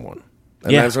to someone,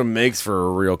 and Yeah. that's what makes for a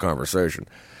real conversation.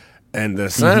 And the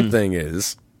sad thing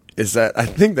is that I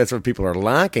think that's what people are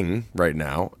lacking right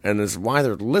now, and is why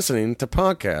they're listening to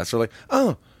podcasts. They're like,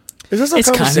 oh. Is this how It's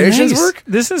kind of conversations nice. work?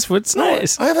 This is what's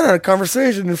nice. I haven't had a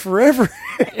conversation in forever.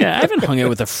 Yeah, I haven't hung out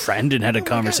with a friend and had a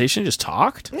conversation, just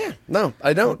talked. Yeah, no,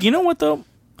 I don't. You know what, though?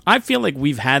 I feel like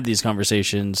we've had these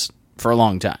conversations for a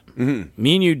long time. Mm-hmm.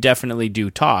 Me and you definitely do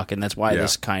talk, and that's why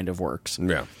this kind of works.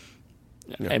 Yeah.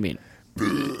 I mean,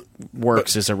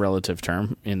 works is a relative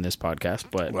term in this podcast,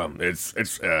 but Well, it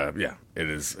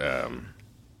is.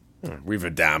 We've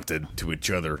adapted to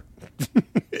each other.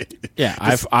 yeah,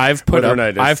 I've put whether or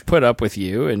up not I've put up with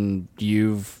you, and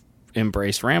you've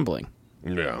embraced rambling.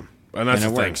 Yeah, and that's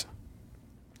And the it thing. works.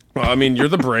 Well, I mean, you're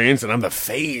the brains, and I'm the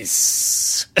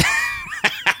face.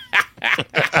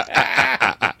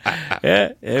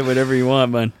 Yeah, whatever you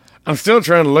want, man. I'm still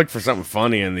trying to look for something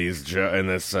funny in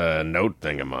this note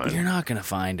thing of mine. You're not gonna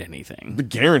find anything. But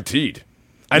guaranteed.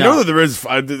 I No. know that there is.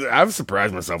 I've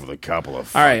surprised myself with a couple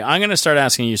of. All right, I'm gonna start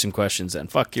asking you some questions then.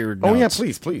 Fuck your notes. Oh yeah,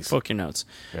 please. Fuck your notes.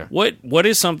 Yeah. What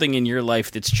is something in your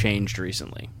life that's changed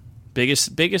recently?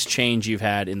 Biggest change you've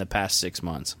had in the past 6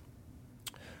 months?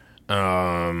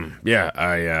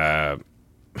 Yeah,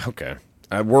 okay.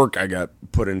 At work, I got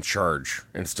put in charge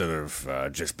instead of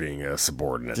just being a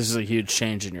subordinate. This is a huge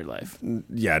change in your life.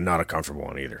 Yeah, not a comfortable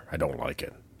one either. I don't like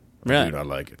it. I Really? do not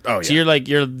like it. Oh, yeah. So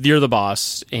you're the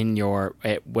boss in your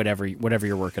whatever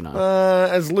you're working on.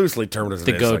 As loosely termed as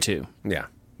The it is. go-to. Yeah.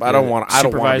 But I don't want to be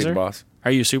Supervisor? the boss.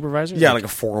 Are you a supervisor? Yeah, like a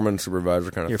foreman,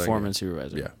 supervisor kind of your thing. foreman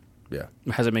supervisor. Yeah.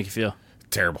 How does it make you feel?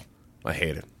 Terrible. I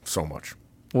hate it so much.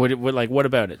 What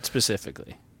about it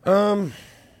specifically? I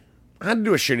had to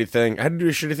do a shitty thing. I had to do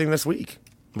a shitty thing this week.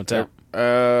 What's that?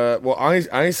 Well,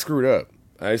 I screwed up.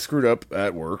 I screwed up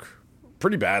at work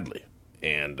pretty badly.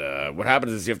 And what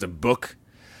happens is you have to book.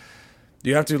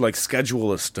 You have to like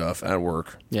schedule this stuff at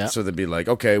work. Yeah. So they'd be like,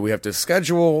 okay, we have to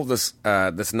schedule this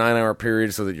 9-hour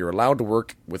period so that you're allowed to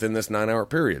work within this 9-hour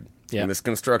period. Yeah. In this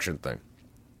construction thing.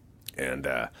 And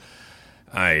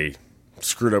I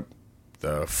screwed up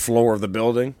the floor of the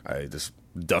building. I just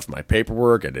duffed my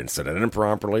paperwork. I didn't set it in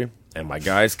properly. And my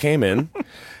guys came in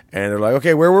and they're like,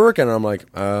 okay, we're working. And I'm like,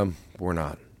 we're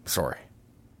not. Sorry.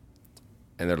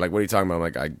 And they're like, what are you talking about? I'm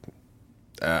like,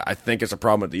 I think it's a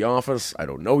problem at the office. I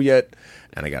don't know yet.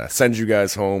 And I got to send you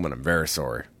guys home, and I'm very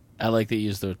sorry. I like that you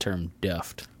use the term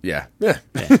duffed. Yeah. Yeah.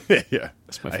 Yeah.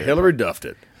 That's my I favorite Hillary duffed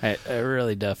it. I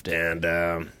really duffed it.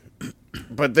 And,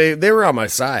 but they were on my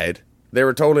side. They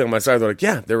were totally on my side. They're like,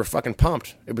 yeah, they were fucking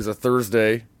pumped. It was a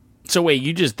Thursday. So wait,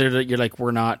 you're like,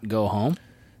 we're not, go home?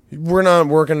 We're not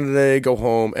working today, go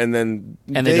home, and then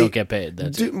they don't get paid.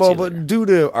 That's it. but due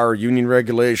to our union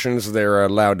regulations, they're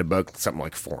allowed to book something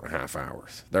like 4.5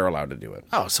 hours. They're allowed to do it.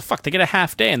 Oh, so fuck, they get a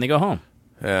half day and they go home.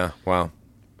 Yeah, well,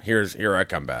 here I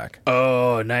come back.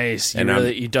 Oh, nice.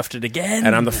 You duffed it again?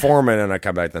 And I'm the foreman, and I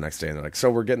come back the next day, and they're like, so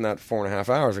we're getting that 4.5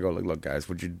 hours. I go, like, look, guys,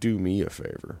 would you do me a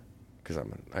favor? Because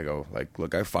I go, like,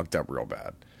 look, I fucked up real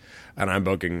bad, and I'm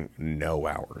booking no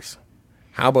hours.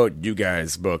 How about you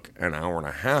guys book an hour and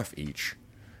a half each,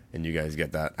 and you guys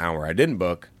get that hour I didn't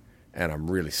book, and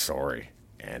I'm really sorry,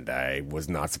 and I was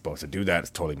not supposed to do that. It's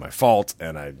totally my fault,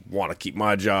 and I want to keep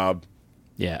my job.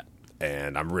 Yeah.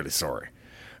 And I'm really sorry.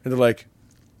 And they're like,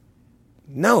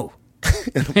 no.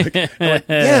 And I'm like,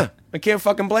 yeah, I can't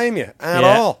fucking blame you at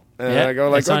all. And I go,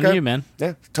 like, it's okay. on you, man.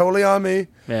 Yeah, totally on me.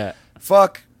 Yeah.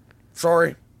 Fuck.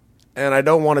 Sorry. And I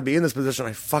don't want to be in this position.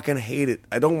 I fucking hate it.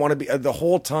 I don't want to be, the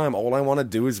whole time, all I want to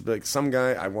do is be like, some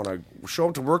guy, I want to show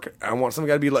up to work, I want some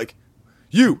guy to be like,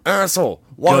 you, asshole,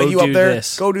 why are you up there?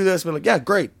 Go do this. Be like, yeah,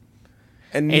 great.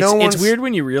 And it's weird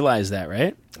when you realize that,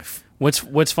 right?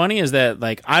 What's funny is that,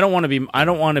 like, I don't want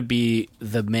to be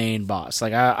the main boss.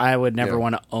 Like, I would never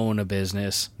want to own a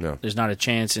business. No. There's not a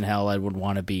chance in hell I would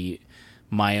want to be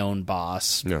my own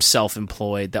boss,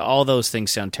 self-employed. All those things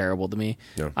sound terrible to me.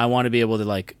 No. I want to be able to,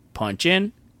 like, punch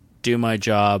in, do my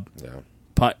job,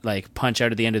 punch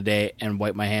out at the end of the day, and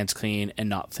wipe my hands clean and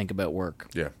not think about work.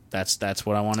 Yeah. That's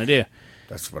what I want to do.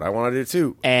 That's what I want to do,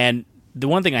 too. And the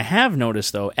one thing I have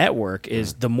noticed, though, at work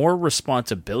is the more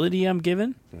responsibility I'm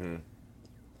given,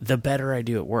 the better I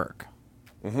do at work.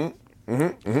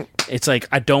 It's like,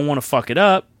 I don't want to fuck it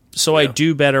up, so I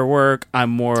do better work. I'm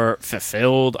more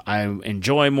fulfilled. I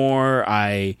enjoy more.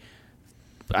 I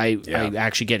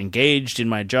actually get engaged in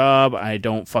my job. I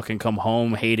don't fucking come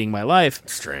home hating my life.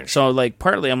 Strange. So, like,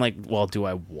 partly I'm like, well, do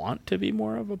I want to be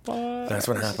more of a boss? That's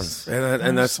what happens.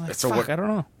 And that's like, so fuck, what, I don't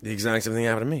know. The exact same thing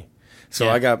happened to me.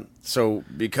 So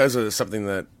because of something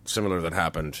that similar that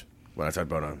happened when I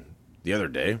talked about the other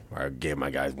day, where I gave my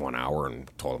guys 1 hour and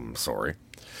told them I'm sorry.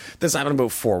 This happened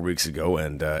about 4 weeks ago,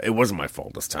 and it wasn't my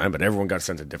fault this time, but everyone got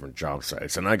sent to different job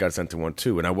sites, and I got sent to one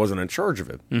too, and I wasn't in charge of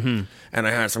it. Mm-hmm. And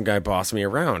I had some guy boss me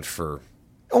around for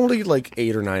only like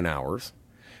 8 or 9 hours.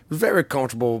 It was a very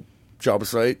comfortable job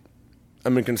site.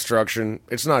 I'm in construction.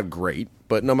 It's not great,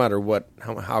 but no matter what,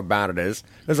 how bad it is,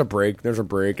 there's a break,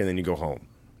 and then you go home.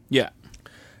 Yeah.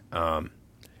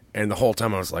 And the whole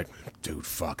time I was like, dude,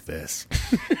 fuck this.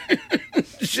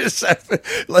 Just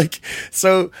like,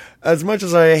 so as much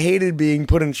as I hated being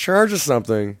put in charge of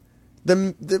something,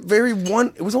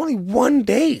 it was only 1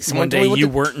 day. One day you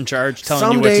weren't in charge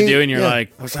telling you what to do, and you're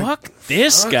like, fuck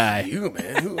this guy. You,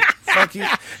 man. Fuck you.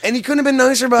 And he couldn't have been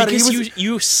nicer about it. Because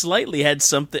you slightly had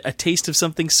a taste of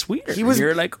something sweeter.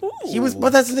 You're like, ooh.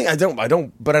 But that's the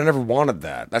thing. But I never wanted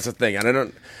that. That's the thing. And I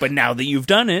don't. But now that you've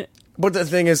done it. But the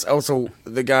thing is, also,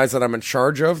 the guys that I'm in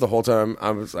charge of, the whole time,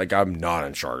 I was like, I'm not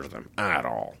in charge of them at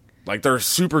all. Like, they're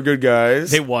super good guys.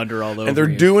 They wander all over. And they're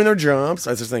doing their jobs.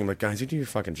 I was just thinking, like, guys, you do your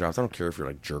fucking jobs. I don't care if you're,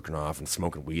 like, jerking off and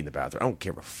smoking weed in the bathroom. I don't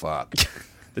give a fuck.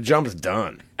 The job is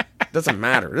done. It doesn't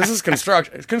matter. This is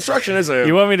construction. Construction is a...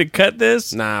 You want me to cut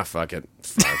this? Nah, fuck it.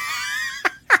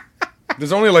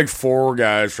 There's only, like, 4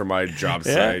 guys from my job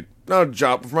site. No,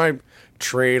 for my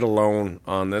trade alone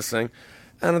on this thing.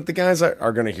 And the guys that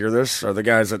are going to hear this are the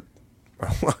guys that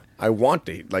I want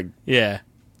to, like... Yeah.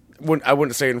 I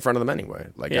wouldn't say it in front of them anyway.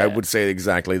 Like, I would say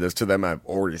exactly this to them. I've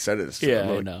already said it to them.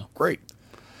 I like, know. Great.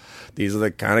 These are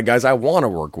the kind of guys I want to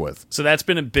work with. So that's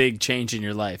been a big change in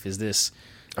your life, is this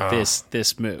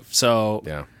move. So...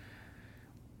 Yeah.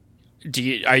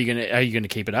 Are you gonna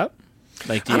keep it up?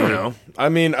 Like, I don't know. I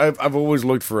mean, I've always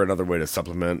looked for another way to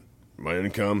supplement my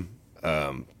income,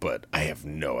 but I have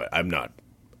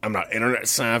I'm not internet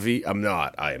savvy.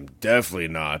 I am definitely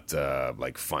not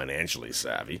like financially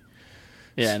savvy.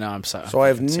 Yeah, no, I'm sorry. So I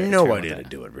have no idea to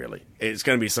do it. Really, it's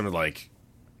going to be something like,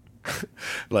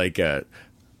 like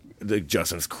the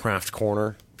Justin's Craft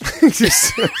Corner.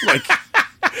 Just like,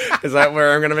 is that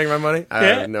where I'm going to make my money? I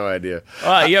have no idea.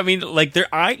 Yeah, I mean, like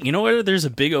you know what? There's a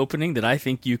big opening that I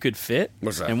think you could fit.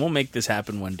 What's that? And we'll make this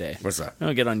happen one day. What's that?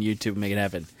 I'll get on YouTube and make it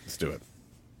happen. Let's do it.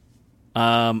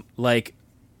 Like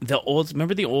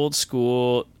remember the old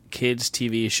school kids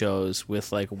TV shows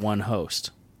with like one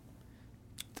host?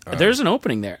 There's an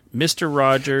opening there. Mr.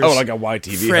 Rogers. Oh, like a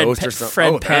YTV host or something?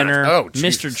 Fred Penner.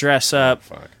 Jesus. Mr. Dress Up.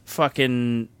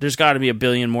 Fucking, there's got to be a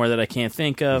billion more that I can't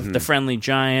think of. Mm-hmm. The Friendly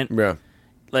Giant. Yeah.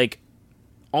 Like,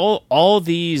 all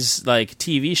these like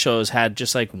TV shows had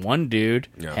just like one dude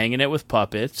hanging it with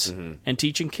puppets and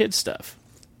teaching kids stuff.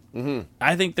 Mm-hmm.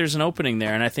 I think there's an opening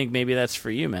there, and I think maybe that's for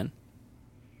you, man.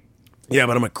 Yeah,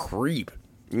 but I'm a creep.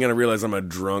 You gotta realize I'm a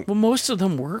drunk. Well, most of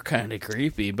them were kind of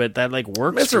creepy, but that like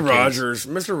works. Mr. Rogers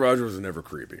was never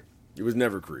creepy. He was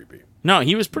never creepy. No,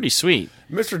 he was pretty sweet.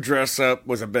 Mr. Dress Up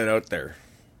was a bit out there,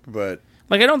 but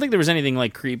like I don't think there was anything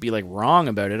like creepy, like wrong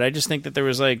about it. I just think that there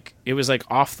was like it was like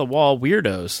off the wall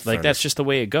weirdos. Like that's just the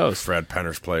way it goes. Fred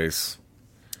Penner's Place.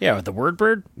 Yeah, with the word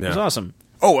bird, it was awesome.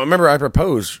 Oh, I remember I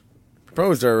proposed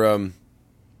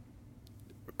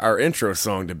our intro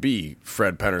song to be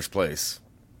Fred Penner's Place.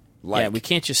 Yeah, we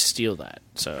can't just steal that.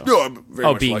 So,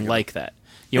 being like that.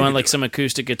 You want like some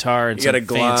acoustic guitar and you some gotta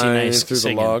fancy nice through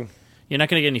singing. the log. You're not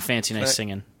gonna get any fancy nice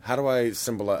singing. How do I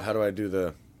symbolize? How do I do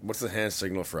the? What's the hand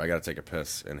signal for? I gotta take a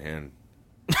piss in hand.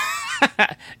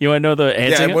 You want to know the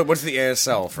hand signal? What's the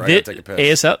ASL for? I gotta take a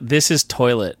piss. ASL. This is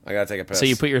toilet. I gotta take a piss. So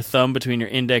you put your thumb between your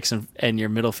index and your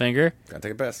middle finger. Gotta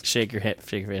take a piss. Shake your hip.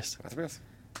 Shake your fist. Gotta take a piss.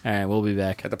 All right, we'll be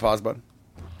back. Hit the pause button.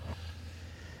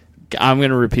 I'm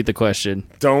gonna repeat the question.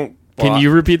 Don't. Can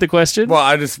you repeat the question? Well,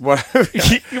 I just what?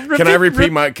 Can I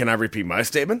repeat my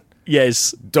statement?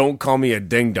 Yes. Don't call me a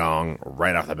ding dong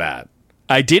right off the bat.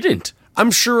 I didn't. I'm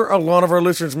sure a lot of our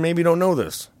listeners maybe don't know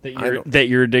this. That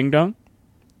you're a ding dong.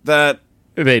 That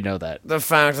they know that. The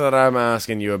fact that I'm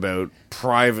asking you about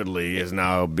privately is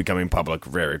now becoming public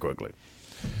very quickly.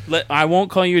 I won't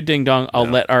call you a ding dong. I'll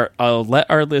let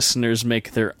our listeners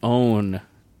make their own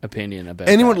opinion about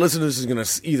anyone that. listening to this is going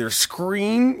to either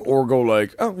scream or go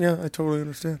like, "Oh yeah, I totally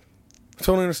understand. I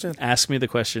totally understand." Ask me the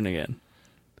question again.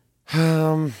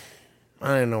 I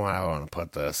don't know how I want to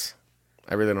put this.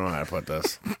 I really don't know how to put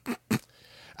this.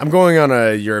 I'm going on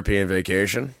a European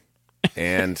vacation,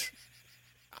 and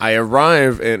I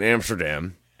arrive in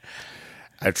Amsterdam.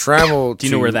 I travel. Do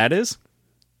you know where that is?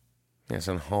 It's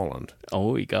in Holland.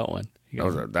 Oh, you got one.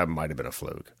 That might have been a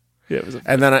fluke. Yeah, it was.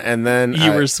 And then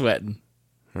you were sweating.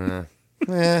 I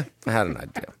had an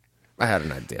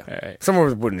idea. All right. Somewhere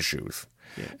with wooden shoes.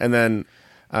 Yeah. And then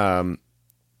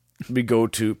we go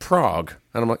to Prague.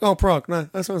 And I'm like, oh, Prague. Nah,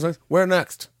 that sounds nice. Where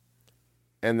next?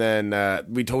 And then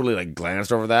we totally like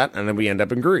glanced over that. And then we end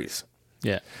up in Greece.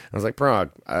 Yeah. I was like,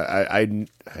 Prague. I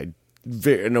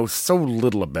know so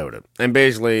little about it. And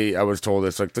basically, I was told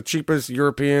it's like the cheapest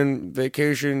European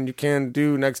vacation you can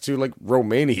do next to like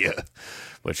Romania,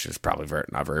 which is probably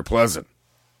not very pleasant.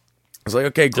 I was like,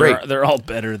 okay, great. They're all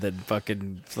better than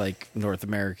fucking like North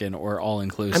American or all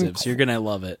inclusive. So you're gonna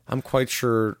love it. I'm quite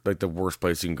sure like the worst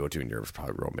place you can go to in Europe is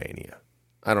probably Romania.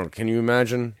 Can you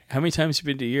imagine? How many times have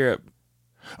you been to Europe?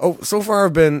 Oh, so far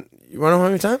I've been. You want to know how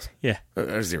many times? Yeah,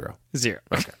 0.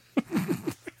 Okay.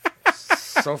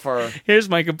 So far, here's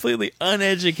my completely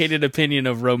uneducated opinion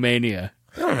of Romania.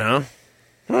 I don't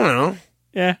know.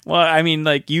 Yeah, well, I mean,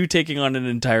 like you taking on an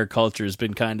entire culture has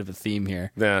been kind of a theme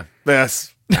here. Yeah,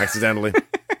 yes, accidentally.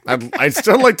 I'd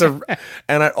still like to,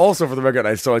 and I also, for the record,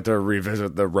 I'd still like to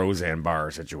revisit the Roseanne Barr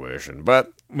situation,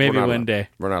 but maybe one day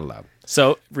we're not allowed.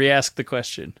 So, re-ask the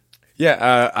question.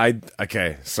 Yeah,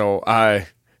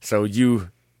 so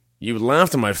you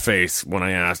laughed in my face when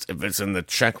I asked if it's in the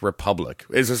Czech Republic.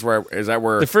 Is that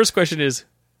where? The first question is,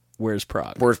 where's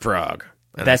Prague? Where's Prague?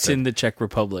 And that's in the Czech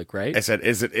Republic, right? I said,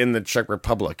 is it in the Czech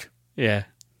Republic? Yeah.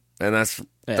 And that's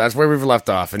where we've left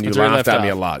off, and you laughed at me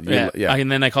a lot. Yeah.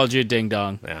 And then I called you a ding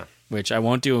dong. Yeah. Which I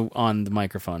won't do on the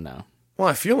microphone now. Well,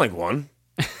 I feel like one.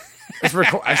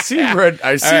 I see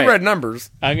red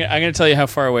numbers. I'm going to tell you how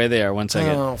far away they are. 1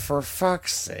 second. Oh, for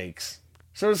fuck's sakes!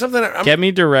 So something. Get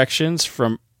me directions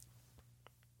from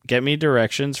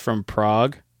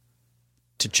Prague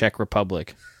to Czech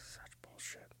Republic. Such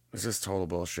bullshit. This is total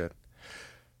bullshit.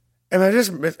 And I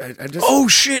just. Oh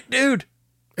shit, dude!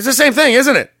 It's the same thing,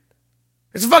 isn't it?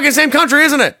 It's the fucking same country,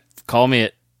 isn't it? Call me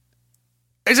it.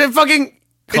 Is it fucking?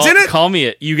 It's in it. Call me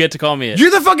it. You get to call me it. You're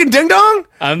the fucking ding dong.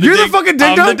 You're the fucking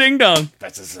ding dong. I'm the ding dong.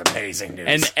 That's just amazing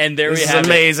news. And there we have it. This is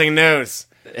amazing news.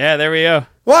 Yeah, there we go.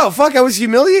 Wow, fuck! I was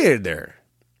humiliated there.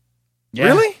 Yeah.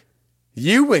 Really?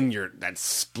 You and that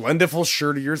splendiful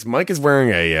shirt of yours. Mike is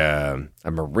wearing a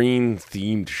marine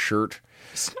themed shirt.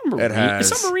 It's not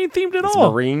marine themed at all.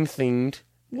 It's marine themed.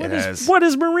 What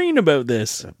is marine about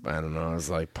this? I don't know. It's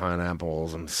like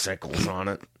pineapples and sickles on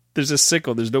it. There's a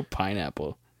sickle. There's no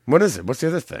pineapple. What is it? What's the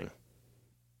other thing?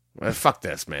 Well, fuck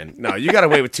this, man. No, you got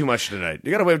away with too much tonight.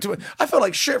 You got away with too much. I felt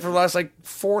like shit for the last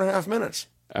 4.5 minutes.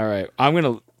 All right. How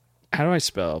do I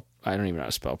spell? I don't even know how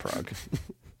to spell Prague.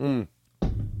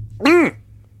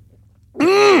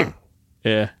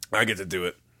 Yeah. I get to do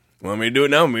it. Want me to do it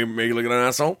now? Make you look at an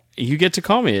asshole? You get to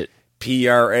call me it.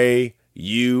 Praugue.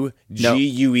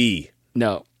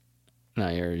 No,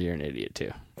 you're an idiot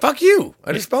too. Fuck you!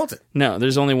 I just spelled it. No,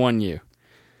 there's only one U.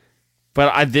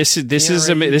 But this is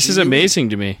amazing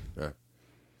to me.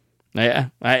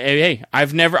 Hey,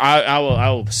 I've never. I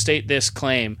will state this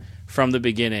claim from the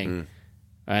beginning.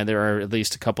 There are at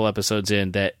least a couple episodes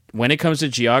in that when it comes to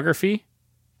geography,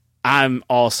 I'm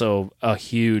also a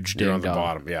huge ding You're on the dong.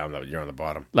 bottom. Yeah, you're on the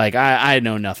bottom. Like I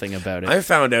know nothing about it. I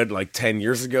found out like 10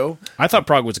 years ago. I thought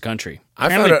Prague was a country.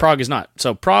 Apparently, Prague is not.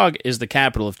 So Prague is the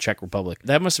capital of Czech Republic.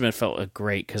 That must have been felt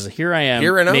great because here I am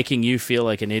making you feel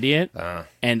like an idiot,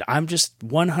 and I'm just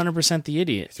 100% the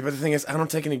idiot. See, but the thing is, I don't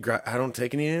take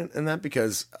any in that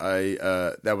because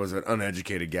that was an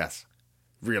uneducated guess.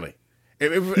 Really.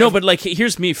 No, but like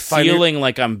here's me feeling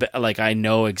like I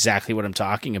know exactly what I'm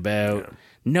talking about. Yeah.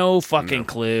 No fucking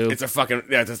clue. It's a fucking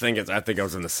the thing is, I think I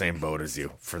was in the same boat as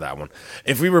you for that one.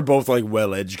 If we were both like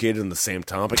well educated in the same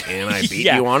topic and I beat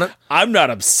you on it, I'm not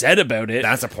upset about it.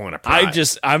 That's a point of pride.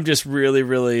 I'm just really,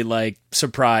 really like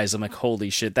surprised. I'm like,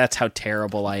 holy shit, that's how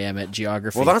terrible I am at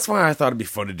geography. Well, that's why I thought it'd be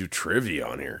fun to do trivia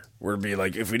on here. Where it'd be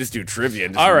like if we just do trivia.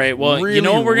 And just all right, well, really, you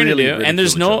know what we're gonna do, and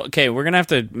there's no we're gonna have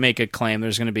to make a claim.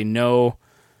 There's gonna be no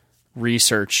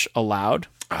research allowed.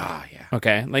 Ah, yeah.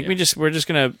 Okay, like we're just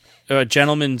gonna a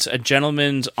gentleman's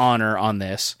honor on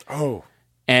this. Oh,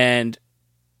 and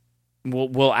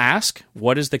we'll ask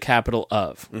what is the capital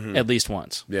of at least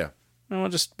once. Yeah, and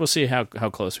we'll see how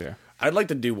close we are. I'd like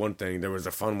to do one thing. There was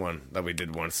a fun one that we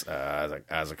did once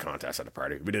as a contest at a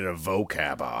party. We did a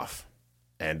vocab off,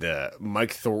 and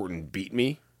Mike Thornton beat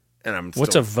me. And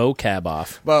what's a vocab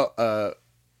off? Well,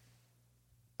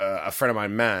 a friend of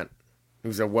mine, Matt,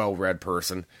 who's a well-read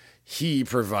person, he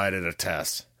provided a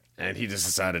test, and he just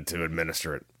decided to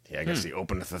administer it. Yeah, I guess he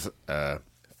opened a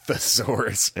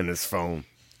thesaurus in his phone.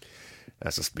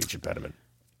 That's a speech impediment.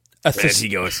 And he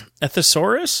goes, a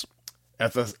thesaurus?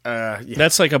 Yeah.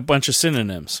 That's like a bunch of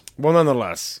synonyms. Well,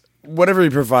 nonetheless, whatever he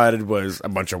provided was a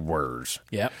bunch of words.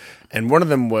 Yeah. And one of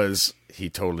them was, he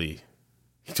totally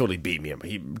beat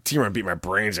me. T-Ron beat my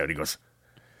brains out. He goes,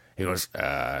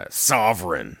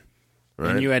 sovereign.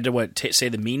 Right? And you had to say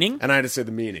the meaning? And I had to say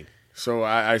the meaning. So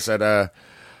I said,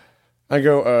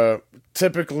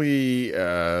 typically,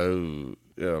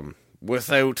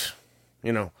 without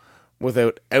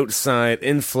outside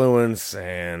influence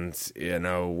and,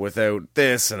 without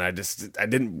this, and I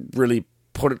didn't really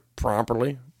put it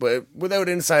properly, but without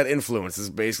inside influence is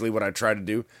basically what I tried to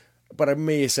do, but I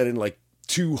may have said it in like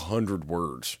 200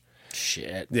 words.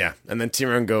 Shit. Yeah. And then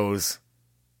T-Ron goes,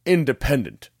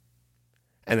 independent.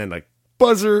 And then like,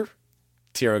 buzzer.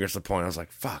 T-Ron gets the point. I was like,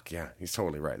 fuck, yeah, he's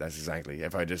totally right. That's exactly,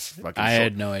 if I just fucking... I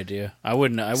had no idea. I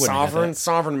wouldn't Sovereign?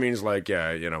 Sovereign means like,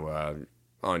 yeah,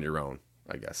 on your own,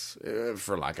 I guess,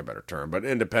 for lack of a better term. But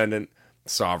independent,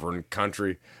 sovereign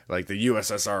country. Like the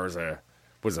USSR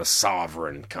was a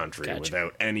sovereign country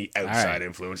without any outside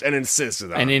influence and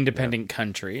insisted on an independent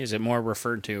country. Is it more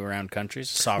referred to around countries?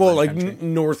 Sovereign well, like country?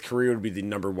 North Korea would be the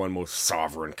number one most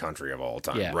sovereign country of all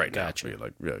time right now.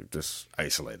 Like just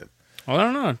isolated. Well, I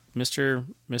don't know.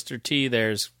 Mr. T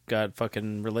there's got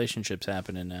fucking relationships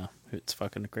happening now. It's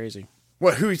fucking crazy.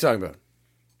 What? Who are you talking about?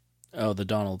 Oh, the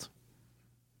Donald.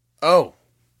 Oh.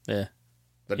 Yeah.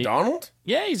 Donald?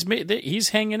 Yeah, he's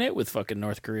hanging out with fucking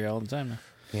North Korea all the time now.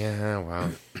 Yeah,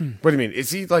 wow. What do you mean? Is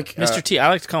he like... Mr. T. I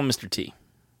like to call him Mr. T.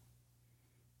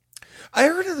 I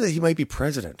heard that he might be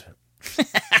president.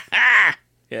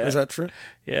 Yeah. Is that true?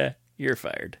 Yeah, you're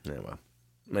fired. Yeah, well,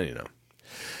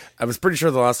 I was pretty sure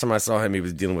the last time I saw him, he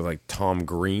was dealing with like Tom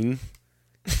Green.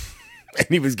 And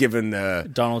he was giving...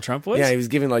 Donald Trump was? Yeah, he was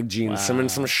giving like Gene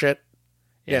Simmons some shit.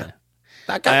 Yeah.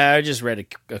 That guy. I just read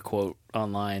a quote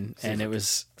online, and it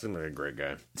was... Seemed like a great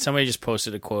guy. Somebody just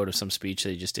posted a quote of some speech that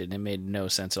he just did, and it made no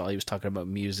sense at all. He was talking about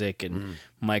music and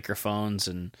microphones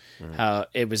and how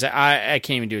it was... I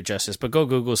can't even do it justice, but go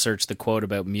Google search the quote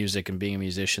about music and being a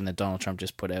musician that Donald Trump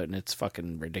just put out, and it's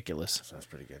fucking ridiculous. Sounds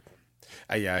pretty good.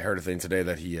 I heard a thing today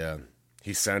that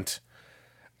he sent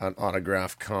an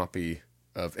autographed copy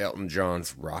of Elton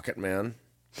John's Rocket Man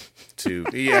to...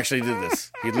 He actually did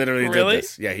this. He literally did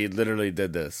this. Yeah, he literally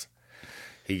did this.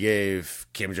 He gave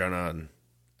Kim Jong-un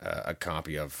a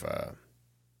copy of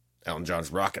Elton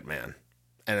John's Rocket Man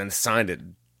and then signed it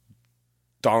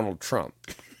Donald Trump.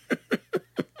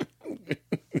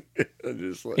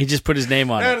 He just put his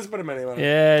name on it. Yeah, just put his name on it.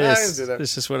 Yeah,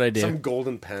 this is what I did. Some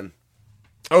golden pen.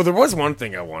 Oh, there was one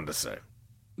thing I wanted to say.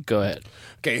 Go ahead.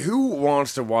 Okay, who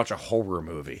wants to watch a horror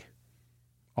movie?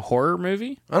 A horror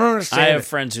movie? I don't understand. I have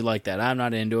friends who like that. I'm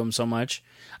not into them so much.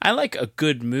 I like a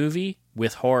good movie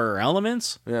with horror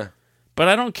elements. Yeah. But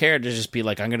I don't care to just be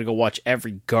like, I'm going to go watch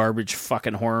every garbage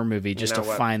fucking horror movie just to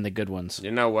find the good ones.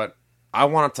 You know what? I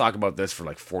want to talk about this for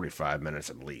like 45 minutes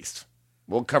at least.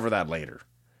 We'll cover that later.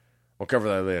 What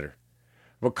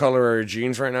color are your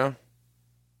jeans right now?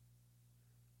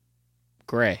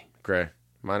 Gray. Gray.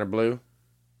 Mine are blue.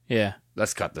 Yeah.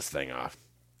 Let's cut this thing off.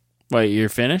 Wait, you're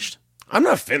finished? I'm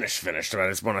not finished, but I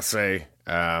just want to say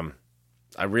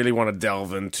I really want to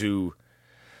delve into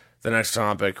the next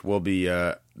topic will be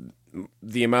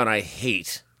the amount I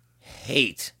hate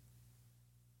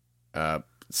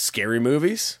scary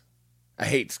movies. I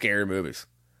hate scary movies.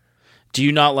 Do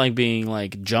you not like being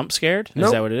like jump scared? Is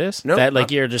Nope. that what it is? Nope. That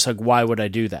like you're just like, why would I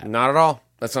do that? Not at all.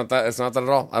 That's not that. It's not that at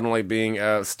all. I don't like being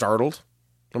startled.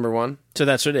 Number one. So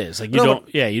that's what it is. Like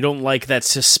you don't like that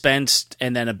suspense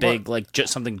and then a big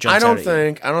something jumps I out at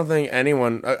you. I don't think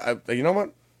anyone. You know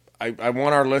what? I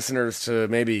want our listeners to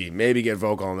maybe get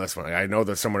vocal on this one. I know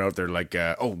there's someone out there like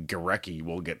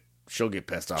Garecki she'll get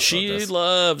pissed off. About She this.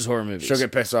 loves horror movies. She'll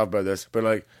get pissed off by this, but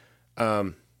like,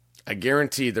 I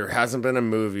guarantee there hasn't been a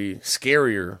movie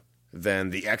scarier than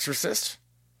The Exorcist,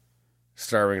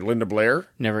 starring Linda Blair.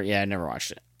 I never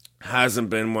watched it. Hasn't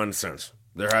been one since.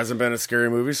 There hasn't been a scary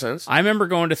movie since. I remember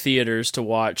going to theaters to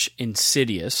watch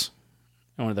Insidious,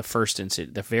 one of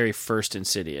the very first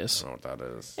Insidious. I don't know what that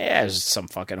is. Yeah, it was some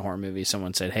fucking horror movie.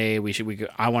 Someone said, "Hey,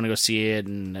 I want to go see it,"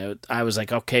 and I was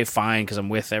like, "Okay, fine," because I'm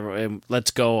with everyone.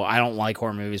 Let's go. I don't like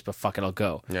horror movies, but fuck it, I'll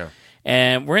go. Yeah.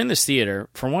 And we're in this theater.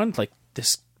 For one, like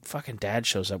this fucking dad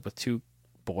shows up with two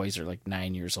boys are like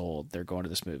 9 years old. They're going to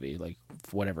this movie, like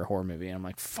whatever horror movie. And I'm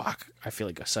like, fuck, I feel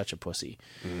like such a pussy.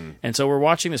 And so we're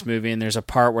watching this movie, and there's a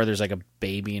part where there's like a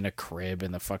baby in a crib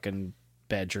in the fucking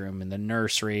bedroom in the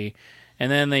nursery.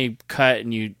 And then they cut,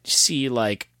 and you see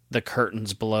like the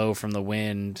curtains blow from the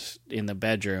wind in the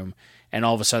bedroom. And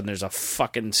all of a sudden, there's a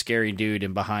fucking scary dude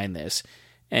in behind this.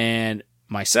 And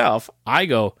myself, I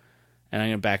go, and I'm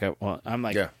going to back up. Well, I'm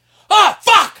like, ah,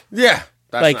 fuck! Yeah.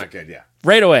 That's Like- not good, yeah.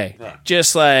 Right away.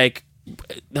 Just like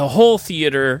the whole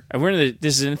theater.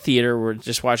 This is in a theater. We're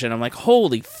just watching. I'm like,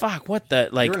 holy fuck! What the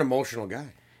like? You're an emotional guy.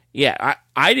 Yeah,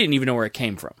 I didn't even know where it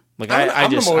came from. Like I'm I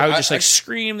would just I-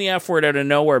 scream the F word out of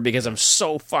nowhere because I'm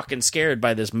so fucking scared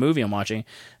by this movie I'm watching. And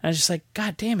I was just like,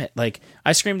 God damn it! Like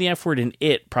I screamed the F word in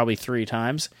it probably 3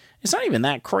 times. It's not even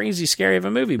that crazy scary of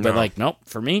a movie, but like, nope,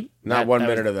 for me, Not one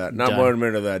minute was of that. Not done. 1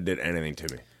 minute of that did anything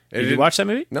to me. Did you watch that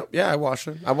movie? No, yeah, I watched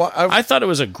it. I thought it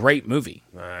was a great movie.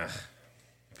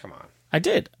 Come on. I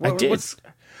did. I did.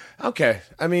 Okay.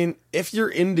 I mean, if you're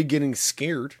into getting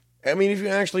scared, I mean, if you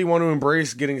actually want to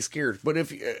embrace getting scared, but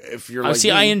if you're like,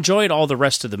 I enjoyed all the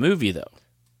rest of the movie though,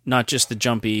 not just the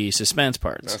jumpy suspense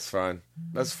parts. that's fine.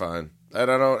 That's fine. I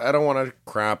don't want to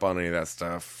crap on any of that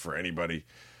stuff for anybody.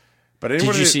 But Did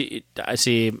you see? I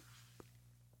see.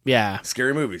 Yeah,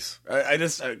 scary movies? I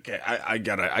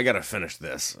gotta finish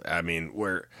this. I mean,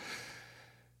 where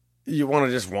you want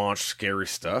to just watch scary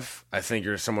stuff. I think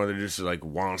you're someone that just like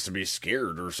wants to be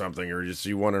scared or something, or just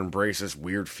you want to embrace this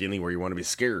weird feeling where you want to be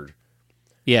scared.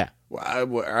 yeah.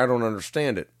 Well, I don't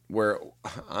understand it. Where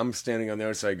I'm standing on the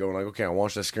other side going like, okay, I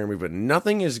watched that scary movie, but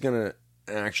nothing is going to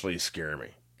actually scare me.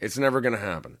 It's never going to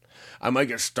happen. I might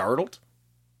get startled.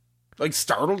 Like,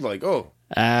 oh.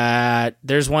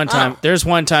 There's one time. There's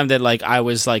one time that like I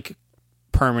was like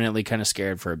permanently kind of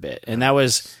scared for a bit, and that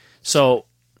was so.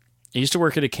 I used to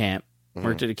work at a camp.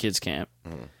 Worked at a kids camp,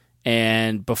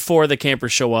 and before the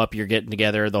campers show up, you're getting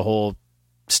together. The whole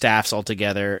staff's all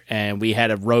together, and we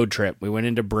had a road trip. We went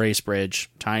into Bracebridge,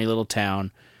 tiny little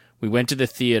town. We went to the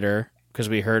theater because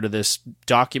we heard of this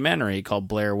documentary called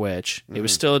Blair Witch. It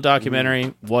was still a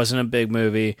documentary, wasn't a big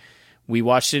movie. We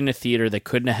watched it in a theater that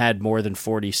couldn't have had more than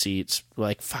 40 seats. We're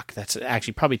like, fuck, that's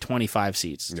actually probably 25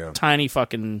 seats. Yeah. Tiny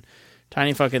fucking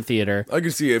theater. I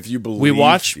can see if you believe. We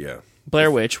watched Yeah. Blair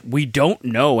Witch. We don't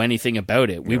know anything about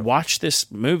it. We watched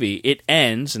this movie. It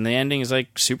ends, and the ending is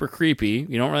like super creepy.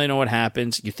 You don't really know what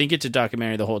happens. You think it's a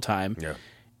documentary the whole time. Yeah.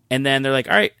 And then they're like,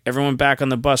 all right, everyone back on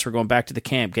the bus. We're going back to the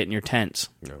camp, getting your tents.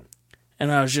 Yeah. And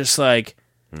I was just like,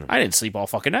 I didn't sleep all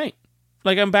fucking night.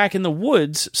 Like, I'm back in the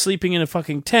woods sleeping in a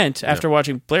fucking tent after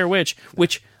watching Blair Witch,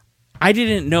 which I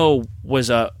didn't know was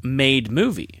a made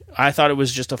movie. I thought it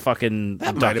was just a fucking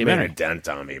That might have made documentary. a dent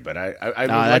on me, but I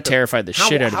That terrified the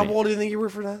shit out of me. How old do you think you were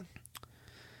for that?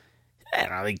 I don't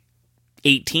know, like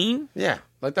 18? Yeah.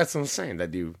 Like, that's what I'm saying,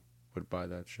 that you would buy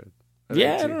that shit. At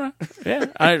Yeah, 18. I don't know.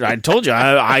 Yeah, I told you,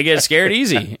 I get scared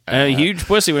easy. I'm a huge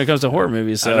pussy when it comes to horror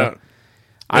movies. So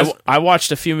I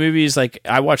watched a few movies. Like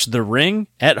I watched The Ring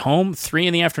at home, 3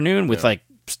 p.m. with like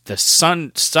the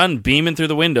sun beaming through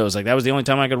the windows. Like that was the only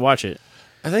time I could watch it.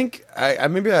 I think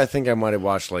I might have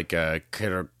watched like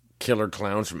Killer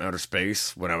Clowns from Outer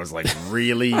Space when I was like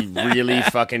really really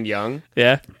fucking young.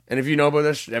 Yeah. And if you know about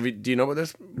this, do you know about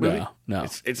this movie? No.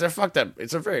 It's a fucked up.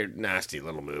 It's a very nasty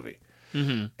little movie.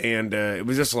 Mm-hmm. And it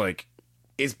was just like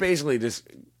it's basically just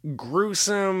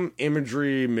gruesome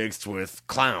imagery mixed with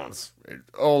clowns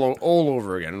all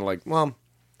over again. And like, well,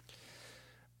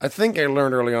 I think I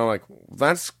learned early on, like,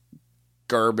 that's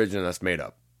garbage and that's made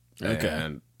up. Okay.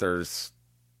 And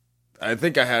I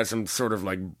think I had some sort of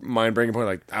like mind breaking point.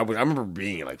 Like I remember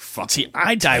being like fucking. See,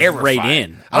 I dive terrified. right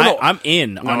in. No, I'm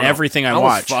in on everything I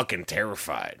watch. was fucking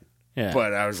terrified. Yeah.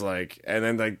 But I was like, and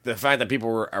then like the fact that people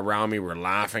were around me were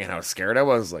laughing and how scared I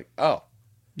was, like,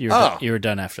 You were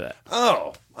done after that.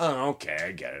 oh, okay,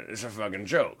 I get it. It's a fucking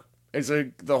joke. It's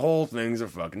the whole thing's a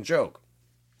fucking joke.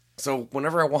 So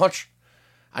whenever I watch,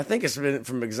 I think it's been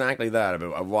from exactly that.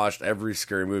 I've watched every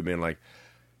scary movie and like,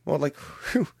 well, like,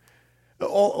 whew,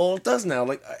 all it does now,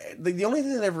 like, the only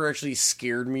thing that ever actually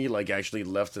scared me, like, actually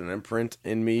left an imprint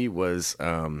in me was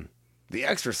The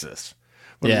Exorcist.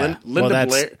 When Linda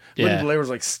Blair was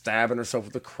like stabbing herself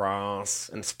with a cross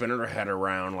and spinning her head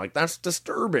around, like, that's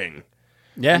disturbing.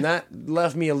 Yeah. And that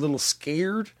left me a little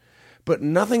scared, but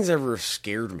nothing's ever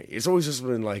scared me. It's always just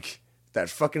been like that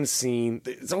fucking scene.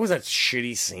 It's always that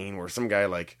shitty scene where some guy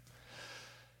like,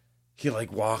 he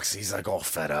like walks, he's like all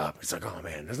fed up. He's like, oh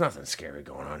man, there's nothing scary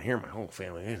going on here. My whole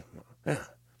family is. Yeah.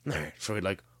 All right. So he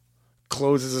like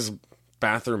closes his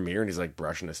bathroom mirror and he's like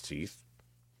brushing his teeth.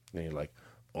 And he like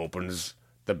opens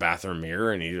the bathroom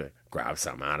mirror and he like, grabs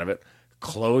something out of it.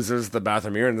 Closes the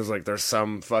bathroom mirror and there's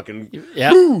some fucking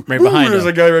right behind there's him.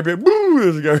 a guy right behind.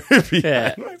 There's a guy right behind.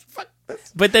 Yeah. Like, fuck,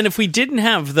 But then if we didn't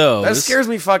have those, that scares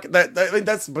me. Fuck but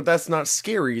that's not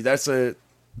scary. That's a.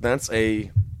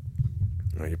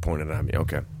 Oh, you pointed at me.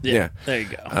 Okay. Yeah. There you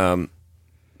go.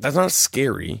 That's not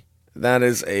scary. That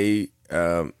is a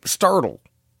startle.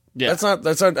 Yeah.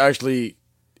 That's not actually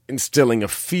instilling a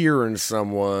fear in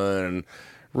someone and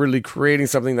really creating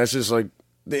something that's just like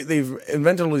they've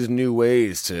invented all these new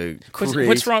ways to create.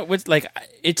 What's wrong with like?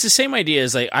 It's the same idea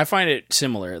as like I find it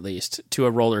similar at least to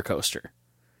a roller coaster.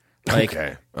 Like,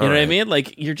 okay, you know what I mean?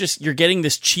 Like you're getting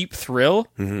this cheap thrill,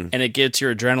 and it gets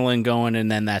your adrenaline going,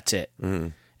 and then that's it. Mm-hmm.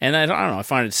 And I don't know. I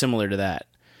find it similar to that.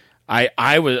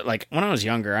 I was like when I was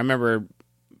younger. I remember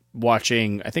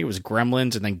watching. I think it was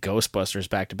Gremlins and then Ghostbusters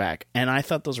back to back, and I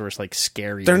thought those were like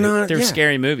scary. They're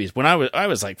scary movies. When I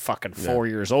was like fucking 4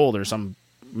 years old or some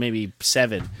maybe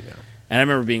 7, and I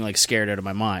remember being like scared out of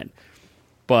my mind.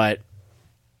 But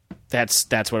that's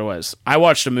what it was. I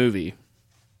watched a movie.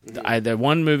 The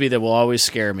one movie that will always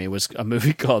scare me was a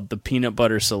movie called The Peanut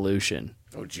Butter Solution.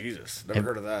 Oh Jesus! Never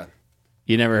heard of that.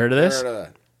 You never heard of this? Never heard of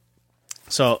that.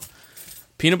 So,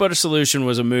 Peanut Butter Solution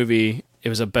was a movie. It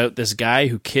was about this guy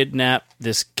who kidnapped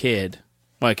this kid.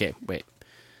 Okay, wait.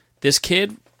 This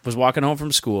kid was walking home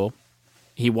from school.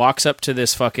 He walks up to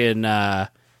this fucking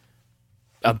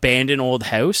abandoned old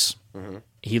house. Mm-hmm.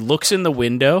 He looks in the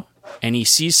window and he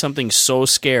sees something so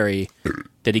scary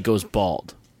that he goes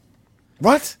bald.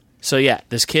 What? So yeah,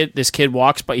 this kid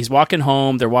walks by. He's walking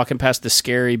home. They're walking past this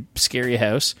scary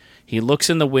house. He looks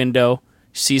in the window,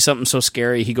 sees something so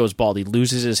scary, he goes bald. He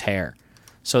loses his hair.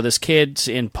 So this kid's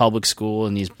in public school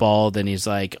and he's bald and he's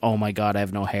like, "Oh my god, I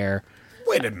have no hair."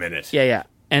 Wait a minute. Yeah.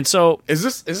 And so is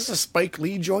this a Spike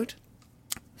Lee joint?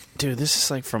 Dude, this is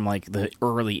like from like the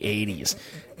early 80s.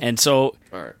 And so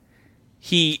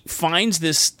he finds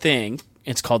this thing.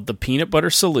 It's called the Peanut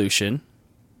Butter Solution.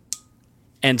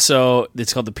 And so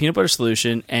it's called the Peanut Butter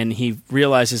Solution, and he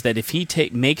realizes that if he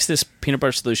makes this peanut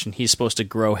butter solution, he's supposed to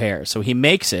grow hair. So he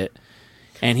makes it,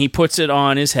 and he puts it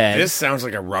on his head. This sounds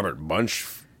like a Robert Bunch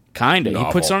Kinda. novel.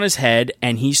 He puts it on his head,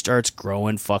 and he starts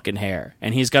growing fucking hair.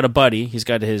 And he's got a buddy. He's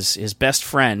got his best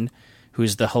friend,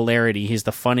 who's the hilarity. He's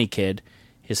the funny kid.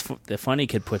 The funny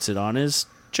kid puts it on his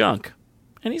junk.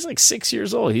 And he's like 6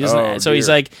 years old. He's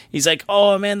like,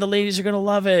 oh man, the ladies are gonna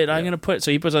love it. I'm gonna put. So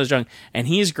he puts on his junk, and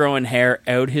he's growing hair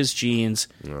out his jeans.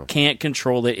 Can't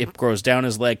control it. It grows down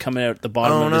his leg, coming out the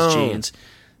bottom of his jeans.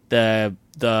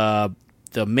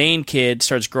 The main kid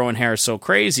starts growing hair so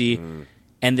crazy,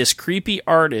 and this creepy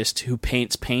artist who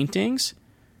paints paintings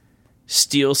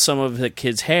steals some of the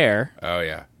kid's hair. Oh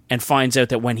yeah. And finds out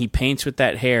that when he paints with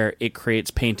that hair, it creates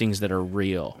paintings that are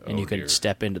real, and you can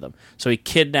step into them. So he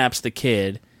kidnaps the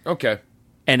kid,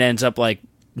 and ends up like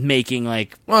making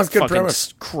like that's good fucking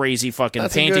premise. Crazy fucking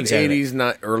That's paintings. A good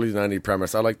 80s, early 90s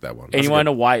premise. I like that one. And you want to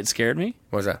know why it scared me?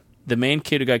 What's that? The main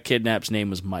kid who got kidnap's name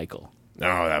was Michael.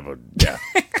 No, that would that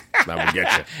would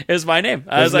get you. It was my name.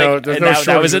 I was like,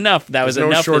 that was enough. That was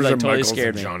enough that like, totally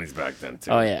scared me. Johnny's back then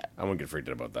too. Oh yeah, I wouldn't get freaked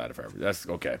out about that if ever. That's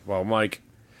okay. Well, Mike.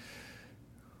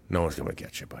 No one's gonna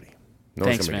get you, buddy.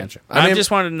 Thanks, man. I just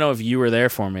wanted to know if you were there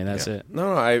for me. That's it.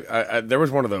 No, I there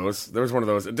was one of those.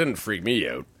 It didn't freak me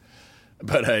out,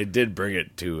 but I did bring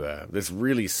it to this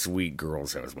really sweet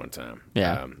girl's house one time.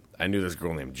 Yeah. I knew this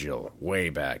girl named Jill way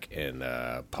back in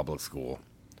public school,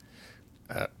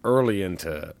 early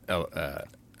into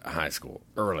high school,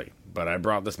 early. But I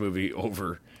brought this movie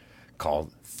over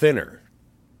called Thinner.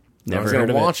 I was going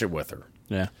to watch it with her.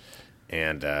 Yeah.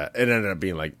 And it ended up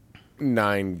being like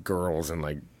 9 girls and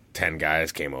like 10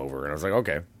 guys came over. And I was like,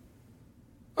 okay.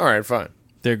 All right, fine.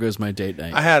 There goes my date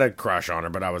night. I had a crush on her,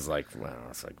 but I was like, well, I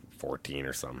was like 14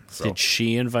 or something. So Did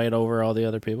she invite over all the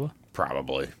other people?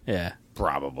 probably. Yeah.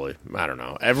 Probably. I don't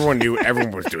know. Everyone knew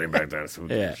everyone was doing back then. So who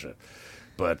gives a shit.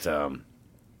 But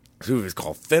this movie was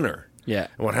called Thinner. Yeah.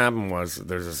 And what happened was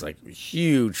there's this like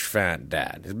huge fat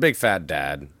dad. He's a big fat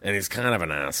dad, and he's kind of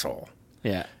an asshole.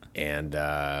 Yeah. And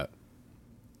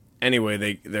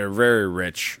anyway, they're very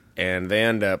rich, and they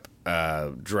end up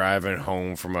driving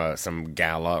home from some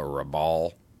gala or a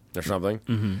ball or something,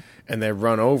 and they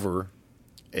run over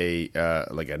a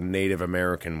Native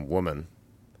American woman,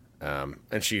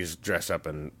 and she's dressed up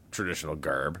in traditional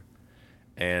garb,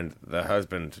 and the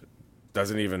husband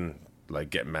doesn't even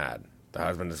like get mad. The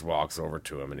husband just walks over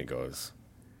to him and he goes,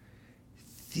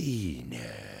 "Thina,"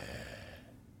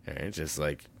 and just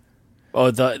like.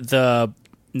 Oh, the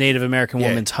Native American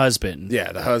woman's husband.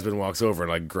 Yeah, the husband walks over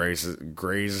and like grazes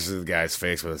the guy's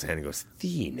face with his hand and goes,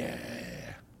 "Thina,"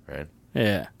 right?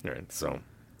 Yeah. Right. So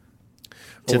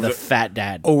To the fat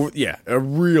dad. a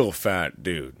real fat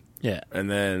dude. Yeah. And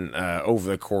then over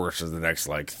the course of the next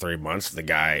like 3 months, the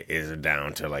guy is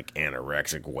down to like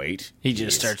anorexic weight. He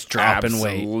just starts dropping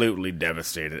weight. Absolutely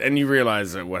devastated. And you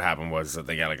realize that what happened was that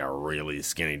they got like a really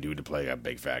skinny dude to play a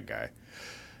big fat guy.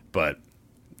 But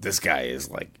this guy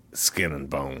is like skin and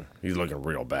bone. He's looking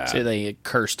real bad. So they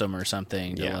cursed him or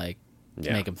something to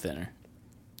Yeah. make him thinner.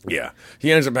 Yeah.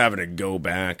 He ends up having to go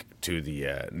back to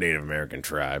the Native American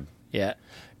tribe. Yeah.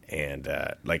 And,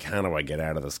 how do I get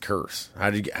out of this curse?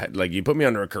 You put me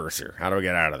under a curse here. How do I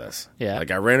get out of this? Yeah.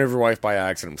 Like, I ran over your wife by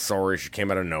accident. I'm sorry. She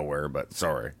came out of nowhere, but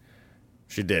sorry.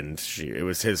 She didn't. It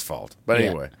was his fault. But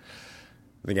anyway,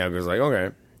 the guy goes like,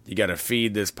 okay, you got to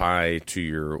feed this pie to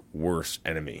your worst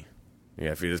enemy. You got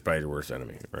to feed this pie to your worst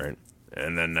enemy, right?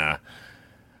 And then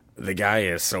the guy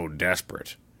is so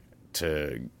desperate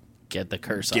to Get the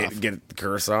curse off. get the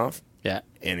curse off. Yeah.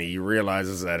 And he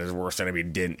realizes that his worst enemy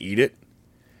didn't eat it.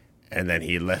 And then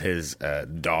he let his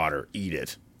daughter eat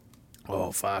it.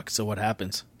 Oh, fuck. So what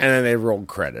happens? And then they rolled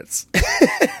credits.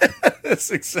 That's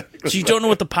exactly. So you don't know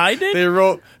what the pie did?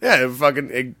 They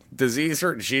fucking disease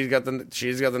hurt. She's got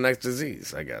the next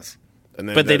disease, I guess. And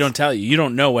then But they don't tell you. You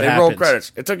don't know what They happens. rolled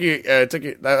credits. It took you.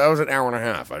 That was an hour and a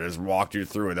half. I just walked you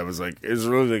through it. It was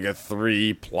really like a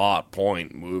 3 plot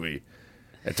point movie.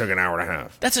 It took an hour and a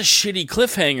half. That's a shitty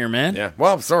cliffhanger, man. Yeah.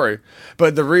 Well, I'm sorry,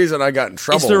 but the reason I got in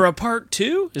trouble. Is there a part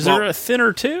 2? Is there a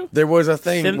thinner 2? There was a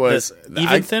thing.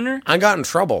 Thinner? I got in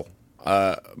trouble.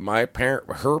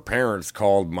 Her parents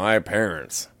called my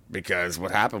parents because what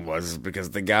happened was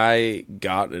because the guy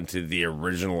got into the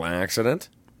original accident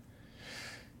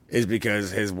is because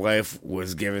his wife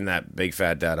was giving that big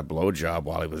fat dad a blowjob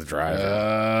while he was driving.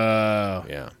 Oh.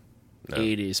 Yeah. No.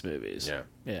 80s movies. Yeah.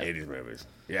 Yeah. 80s movies.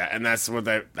 Yeah, and that's what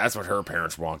her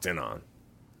parents walked in on.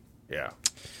 Yeah.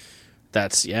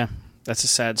 That's a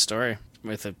sad story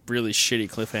with a really shitty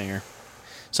cliffhanger.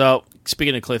 So,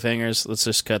 speaking of cliffhangers, let's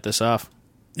just cut this off.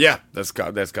 Yeah, let's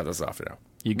cut this off now.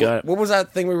 You got it. What was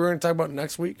that thing we were going to talk about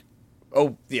next week?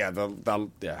 Oh, yeah, how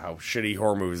shitty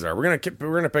horror movies are. We're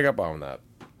gonna pick up on that.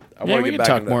 We can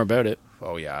talk more about it.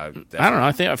 Oh yeah, definitely. I don't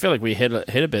know. I feel like we hit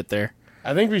a bit there.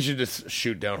 I think we should just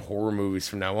shoot down horror movies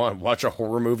from now on. Watch a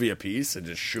horror movie a piece and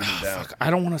just shoot them down. Fuck,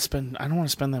 I don't want to spend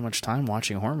that much time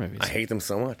watching horror movies. I hate them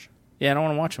so much. Yeah, I don't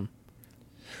want to watch them.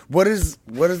 What is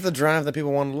the drive that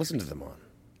people want to listen to them on?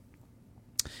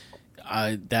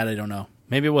 That I don't know.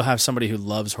 Maybe we'll have somebody who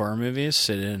loves horror movies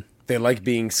sit in. They like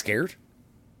being scared?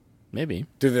 Maybe.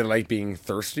 Do they like being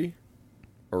thirsty?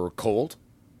 Or cold?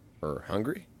 Or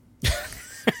hungry?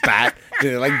 Bad? Do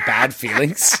they like bad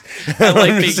feelings? I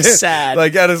like being sad.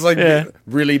 Like that is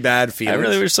really bad feelings. I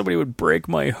really wish somebody would break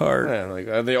my heart. Yeah, like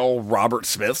are they all Robert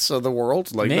Smiths of the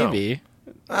world? Like maybe.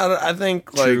 No. I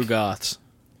think like True goths.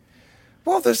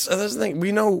 Well, there's the thing.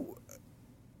 We know.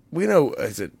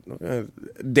 Is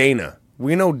it Dana?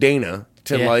 We know Dana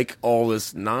to like all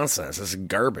this nonsense, this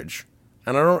garbage,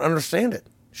 and I don't understand it.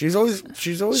 She's always.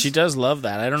 She does love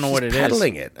that. I don't know what it is.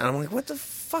 Peddling it, and I'm like, what the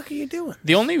fuck are you doing?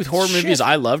 The only horror movies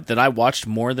I loved that I watched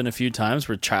more than a few times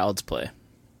were Child's Play.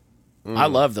 I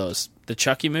love those. The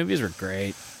Chucky movies were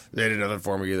great. They did nothing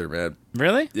for me either, man.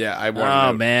 Really? Yeah, I wanted.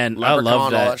 Oh man, I love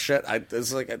that. All that shit.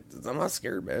 It's like I'm not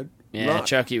scared, man. Yeah,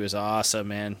 Chucky was awesome,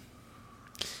 man.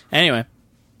 Anyway,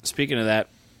 speaking of that,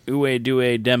 Uwe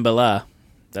Due Dembele.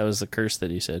 That was the curse that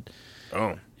he said.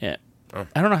 Oh. Yeah. Oh.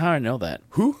 I don't know how I know that.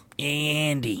 Who?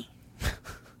 Andy.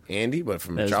 Andy, but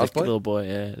from That was Child's the Play? little boy.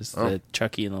 Yeah, it's the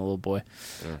Chucky and the little boy.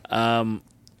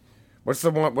 What's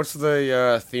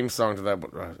the theme song to that?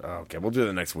 Okay, we'll do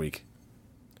that next week.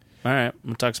 All right,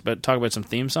 we'll talk about some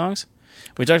theme songs.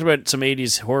 We talked about some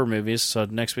 80s horror movies, so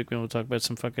next week we'll talk about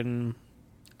some fucking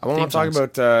I want theme to talk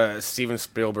songs. about Steven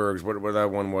Spielberg's, what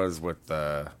that one was with,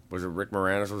 was it Rick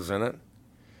Moranis was in it?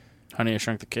 Honey, I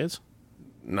Shrunk the Kids.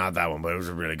 Not that one, but it was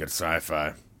a really good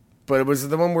sci-fi. But it was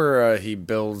the one where he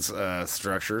builds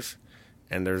structures,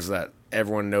 and there's that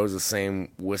everyone knows the same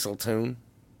whistle tune.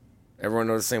 Everyone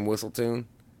knows the same whistle tune.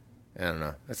 I don't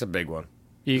know. That's a big one.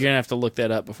 You're gonna have to look that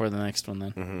up before the next one,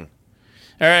 then. Mm-hmm.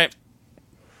 All right.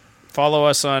 Follow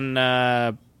us on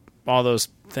all those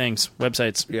things,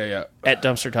 websites. Yeah. At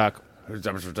Dumpster Talk. Who's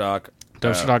Dumpster Talk?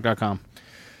 DumpsterTalk.com.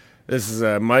 This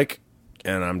is Mike,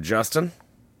 and I'm Justin,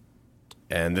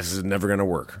 and this is never gonna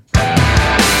work.